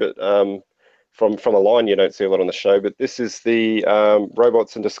show, but from a line you don't see a lot on the show. But this is the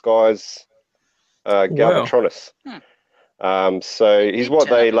Robots in Disguise Galvatronus. So he's what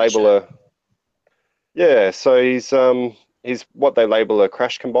they label he's what they label a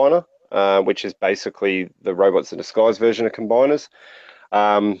Crash Combiner, which is basically the Robots in Disguise version of Combiners.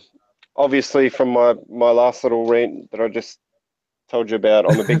 Obviously, from my last little rant that I just told you about,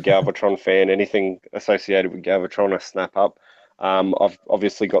 I'm a big Galvatron fan. Anything associated with Galvatron I snap up. I've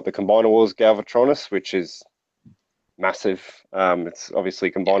obviously got the Combiner Wars Galvatronus, which is massive. It's obviously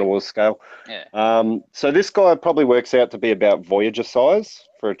Combiner Wars scale. So this guy probably works out to be about Voyager size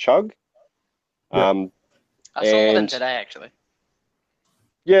for a Chug. I saw them today, actually.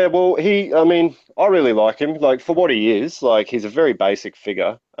 Yeah, well, I really like him. Like, for what he is, like, he's a very basic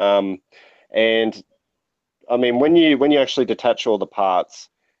figure. And I mean, when you actually detach all the parts,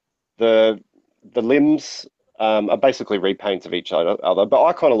 the limbs are basically repaints of each other. But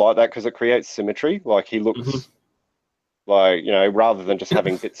I kind of like that because it creates symmetry. Like, he looks like, rather than just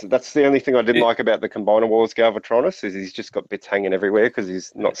having bits. That's the only thing I didn't like about the Combiner Wars Galvatronus, is he's just got bits hanging everywhere because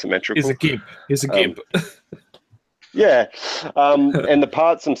he's not symmetrical. He's a gimp. Yeah, and the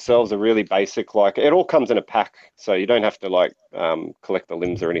parts themselves are really basic. Like, it all comes in a pack, so you don't have to like collect the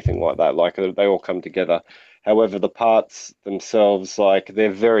limbs or anything like that. Like, they all come together. However, the parts themselves, like, they're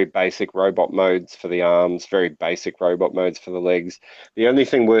very basic robot modes for the arms, very basic robot modes for the legs. The only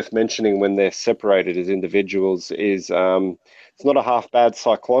thing worth mentioning when they're separated as individuals is it's not a half bad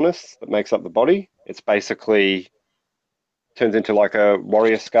Cyclonus that makes up the body. It's basically turns into like a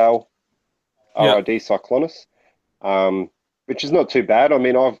warrior scale RID Cyclonus. Which is not too bad. I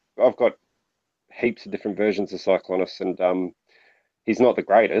mean, I've got heaps of different versions of Cyclonus, and he's not the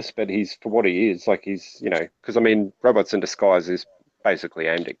greatest, but he's, for what he is, like, he's, because I mean, Robots in Disguise is basically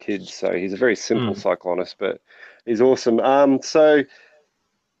aimed at kids, so he's a very simple Cyclonus, but he's awesome. So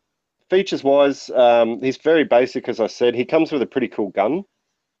features wise, he's very basic, as I said. He comes with a pretty cool gun,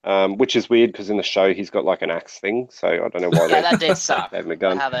 which is weird because in the show he's got like an axe thing, so I don't know why that did suck. Having a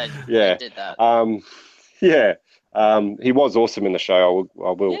gun. How they did that. He was awesome in the show.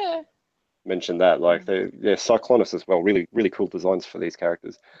 I will mention that. Like, Cyclonus as well. Really, really cool designs for these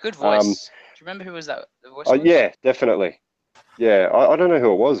characters. Good voice. Do you remember who was that? The voice yeah, definitely. Yeah, I don't know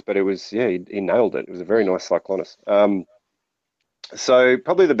who it was, but it was, he nailed it. It was a very nice Cyclonus. So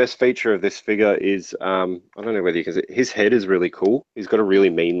probably the best feature of this figure is, I don't know whether because his head is really cool. He's got a really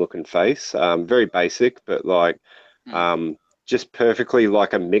mean looking face. Very basic, but like just perfectly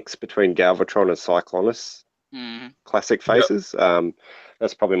like a mix between Galvatron and Cyclonus. Classic faces.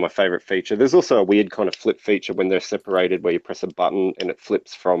 That's probably my favorite feature. There's also a weird kind of flip feature when they're separated where you press a button and it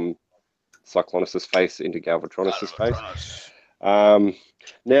flips from Cyclonus's face into Galvatronus's face.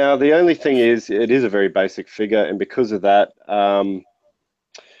 Now, the only thing is, it is a very basic figure, and because of that,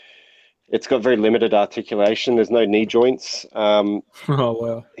 it's got very limited articulation. There's no knee joints. Oh,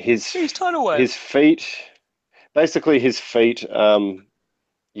 wow. His feet, basically his feet.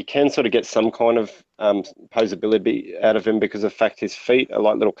 You can sort of get some kind of posability out of him because of the fact his feet are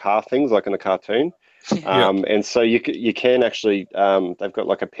like little car things, like in the cartoon. And so you can actually, they've got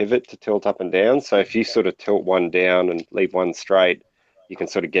like a pivot to tilt up and down. So if you sort of tilt one down and leave one straight, you can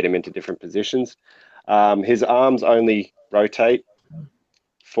sort of get him into different positions. His arms only rotate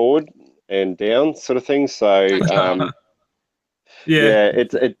forward and down, sort of thing. So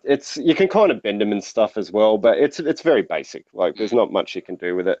it's you can kind of bend them and stuff as well, but it's very basic. Like there's not much you can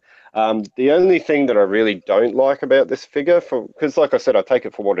do with it. The only thing that I really don't like about this figure, because like I said, I take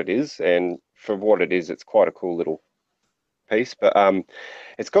it for what it is, and for what it is, it's quite a cool little piece. But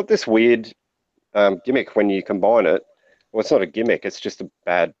it's got this weird gimmick when you combine it. Well, it's not a gimmick; it's just a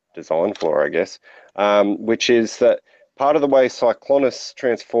bad design for, I guess. Which is that part of the way Cyclonus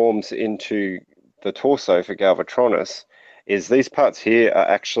transforms into the torso for Galvatronus is these parts here are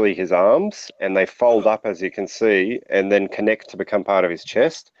actually his arms, and they fold up, as you can see, and then connect to become part of his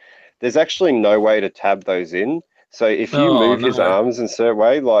chest. There's actually no way to tab those in. So if you move his arms in a certain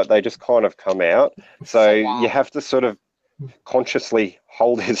way, like they just kind of come out. So you have to sort of consciously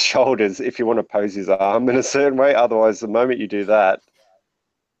hold his shoulders if you want to pose his arm in a certain way. Otherwise, the moment you do that,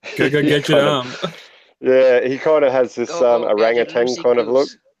 go get your arm. Yeah, he kind of has this orangutan kind of look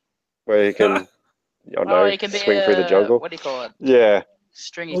where he can, he can swing through the jungle. What do you call it? Yeah.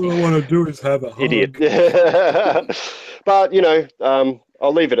 Stringy. All I want to do is have a hug. Idiot. But,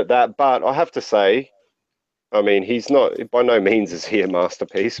 I'll leave it at that. But I have to say, I mean, he's not, by no means is he a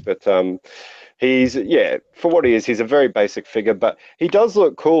masterpiece, but he's, for what he is, he's a very basic figure, but he does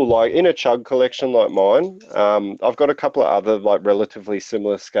look cool. Like in a Chug collection like mine, I've got a couple of other like relatively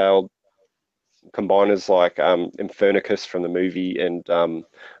similar scaled combiners like Infernicus from the movie, and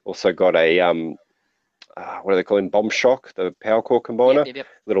also got a what do they call him? Bomb Shock, the Power Core combiner, Yep.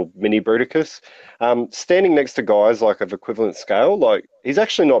 little mini Bruticus. Standing next to guys like of equivalent scale, like he's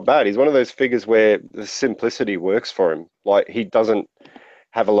actually not bad. He's one of those figures where the simplicity works for him. Like he doesn't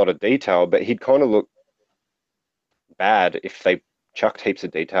have a lot of detail, but he'd kind of look bad if they chucked heaps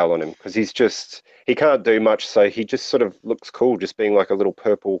of detail on him, because he can't do much, so he just sort of looks cool, just being like a little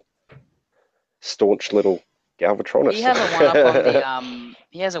purple, staunch little Galvatronus.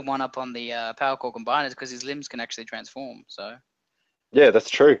 He has a one-up on the Power Core combiners because his limbs can actually transform. So. Yeah, that's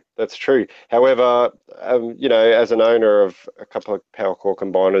true. That's true. However, as an owner of a couple of Power Core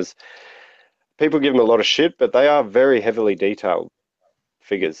combiners, people give them a lot of shit, but they are very heavily detailed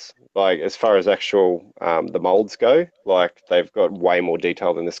figures. Like as far as actual the molds go, like they've got way more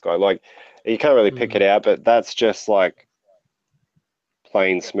detail than this guy. Like you can't really pick it out, but that's just like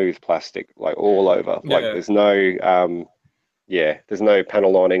plain smooth plastic, like all over. Like there's no there's no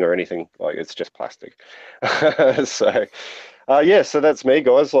panel lining or anything. Like it's just plastic. So so that's me,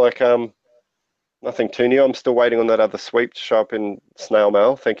 guys. Like nothing too new. I'm still waiting on that other sweep to show up in snail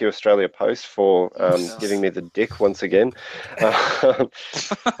mail. Thank you, Australia Post, for giving me the dick once again. I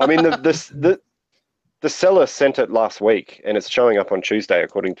mean, the seller sent it last week, and it's showing up on Tuesday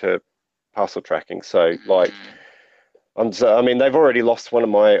according to parcel tracking. So like. they've already lost one of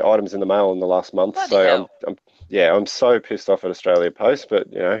my items in the mail in the last month. I'm so pissed off at Australia Post, but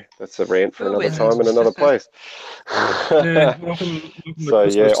that's a rant for another time in another place. Welcome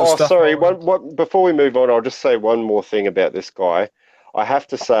sorry. Before we move on, I'll just say one more thing about this guy. I have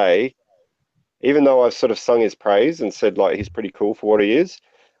to say, even though I've sort of sung his praise and said like he's pretty cool for what he is,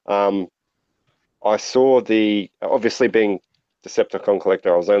 I saw obviously being Decepticon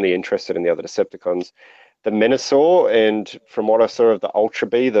collector, I was only interested in the other Decepticons. The Menasor, and from what I saw of the Ultra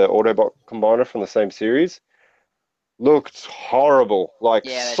B, the Autobot combiner from the same series, looked horrible. Like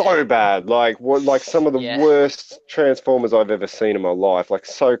so bad. Like some of the worst Transformers I've ever seen in my life. Like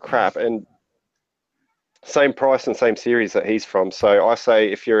so crap. And same price and same series that he's from. So I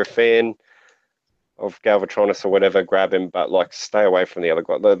say if you're a fan of Galvatronus or whatever, grab him, but like stay away from the other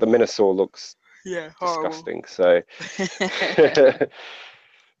guy. The Menasor looks disgusting. So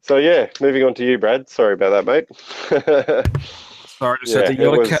So moving on to you, Brad. Sorry about that, mate. Sorry, just said the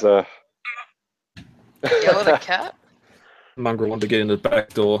yellow cat. Yellow cat? Mongrel wanted to get in the back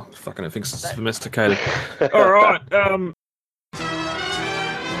door. Fucking, it thinks it's domesticated. All right.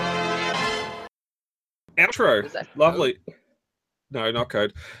 Outro. Lovely. No, not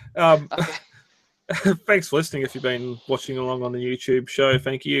code. Thanks for listening. If you've been watching along on the YouTube show,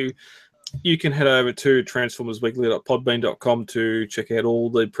 thank you. You can head over to transformersweekly.podbean.com to check out all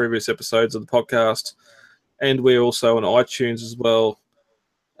the previous episodes of the podcast. And we're also on iTunes as well.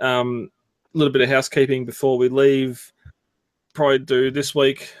 A little bit of housekeeping before we leave. Probably do this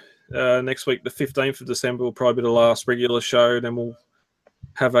week. Next week, the 15th of December, will probably be the last regular show. Then we'll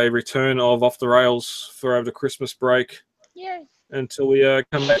have a return of Off the Rails for over the Christmas break Yay. until we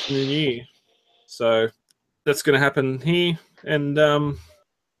come back in the new year. So that's going to happen here and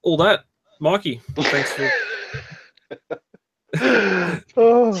all that. Mikey, thanks for...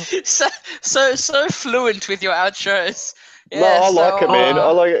 Oh. So fluent with your outros. No, I so, like it, man.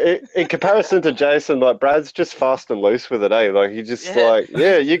 I like it. In comparison to Jason, like Brad's just fast and loose with it, eh? Like he just you guys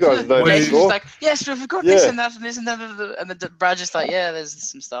know the Jason's score. just like, yes, we've got this and that and this and that, and then Brad's just like, yeah,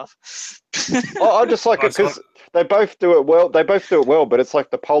 there's some stuff. I just like it because they both do it well. They both do it well, but it's like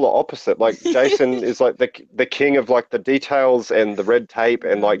the polar opposite. Like Jason is like the king of like the details and the red tape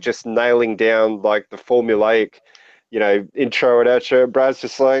and like just nailing down like the formulaic, intro and outro. Brad's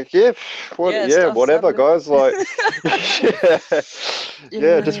just like, whatever, guys. Like,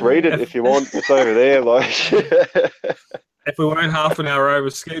 just read it if you want. It's over there. Like, if we weren't half an hour over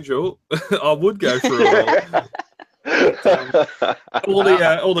schedule, I would go through it all.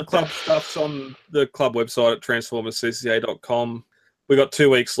 All the club stuff's on the club website at transformerscca.com. We got 2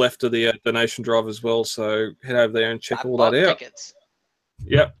 weeks left of the donation drive as well, so head over there and check all that out. Tickets.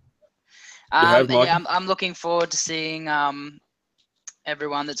 Yep. I'm looking forward to seeing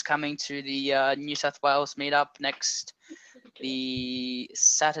everyone that's coming to the New South Wales meetup the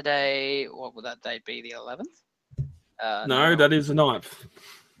Saturday. What will that date be? The 11th? No, that is the 9th.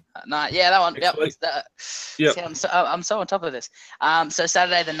 That one. Yep. See, I'm so on top of this. So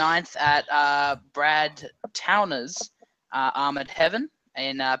Saturday the 9th at Brad Towner's Armored Heaven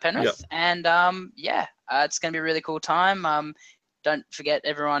in Penrith, and it's going to be a really cool time. Don't forget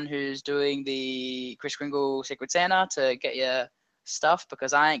everyone who's doing the Kris Kringle Secret Santa to get your stuff,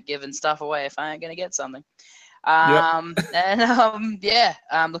 because I ain't giving stuff away if I ain't going to get something. I'm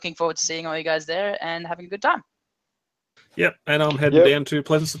looking forward to seeing all you guys there and having a good time. Yep, and I'm heading down to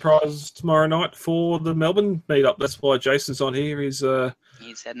Pleasant Surprise tomorrow night for the Melbourne meetup. That's why Jason's on here. He's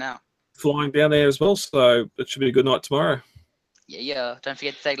heading out, flying down there as well, so it should be a good night tomorrow. Yeah. Don't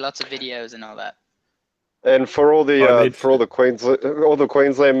forget to take lots of videos and all that. And for all the all the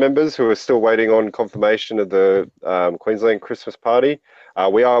Queensland members who are still waiting on confirmation of the Queensland Christmas party,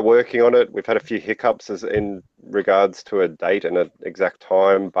 we are working on it. We've had a few hiccups in regards to a date and an exact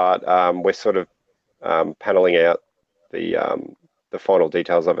time, but we're sort of paneling out the final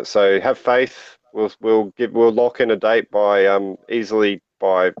details of it. So have faith. We'll lock in a date by easily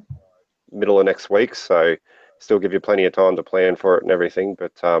by middle of next week. So still give you plenty of time to plan for it and everything.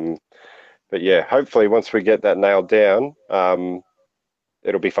 But yeah, hopefully once we get that nailed down,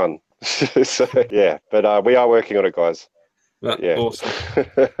 it'll be fun. So yeah, but we are working on it, guys. Yeah. Awesome.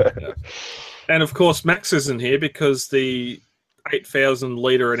 Yeah. And of course, Max isn't here because the 8,000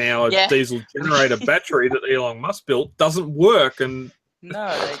 litre an hour diesel generator battery that Elon Musk built doesn't work, and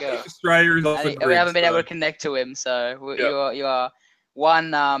there you go. Australia is off the grid, we haven't been able to connect to him, so you are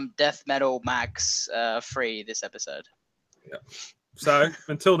one Death Metal Max free this episode. Yeah. So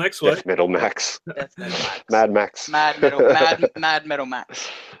until next week. Death Metal Max. Death Metal Max. Mad Max. Mad Metal Max.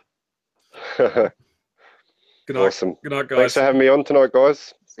 Good night. Awesome. Good night, guys. Thanks for having me on tonight,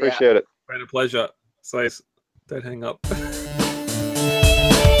 guys. Appreciate it. Been a pleasure. So don't hang up.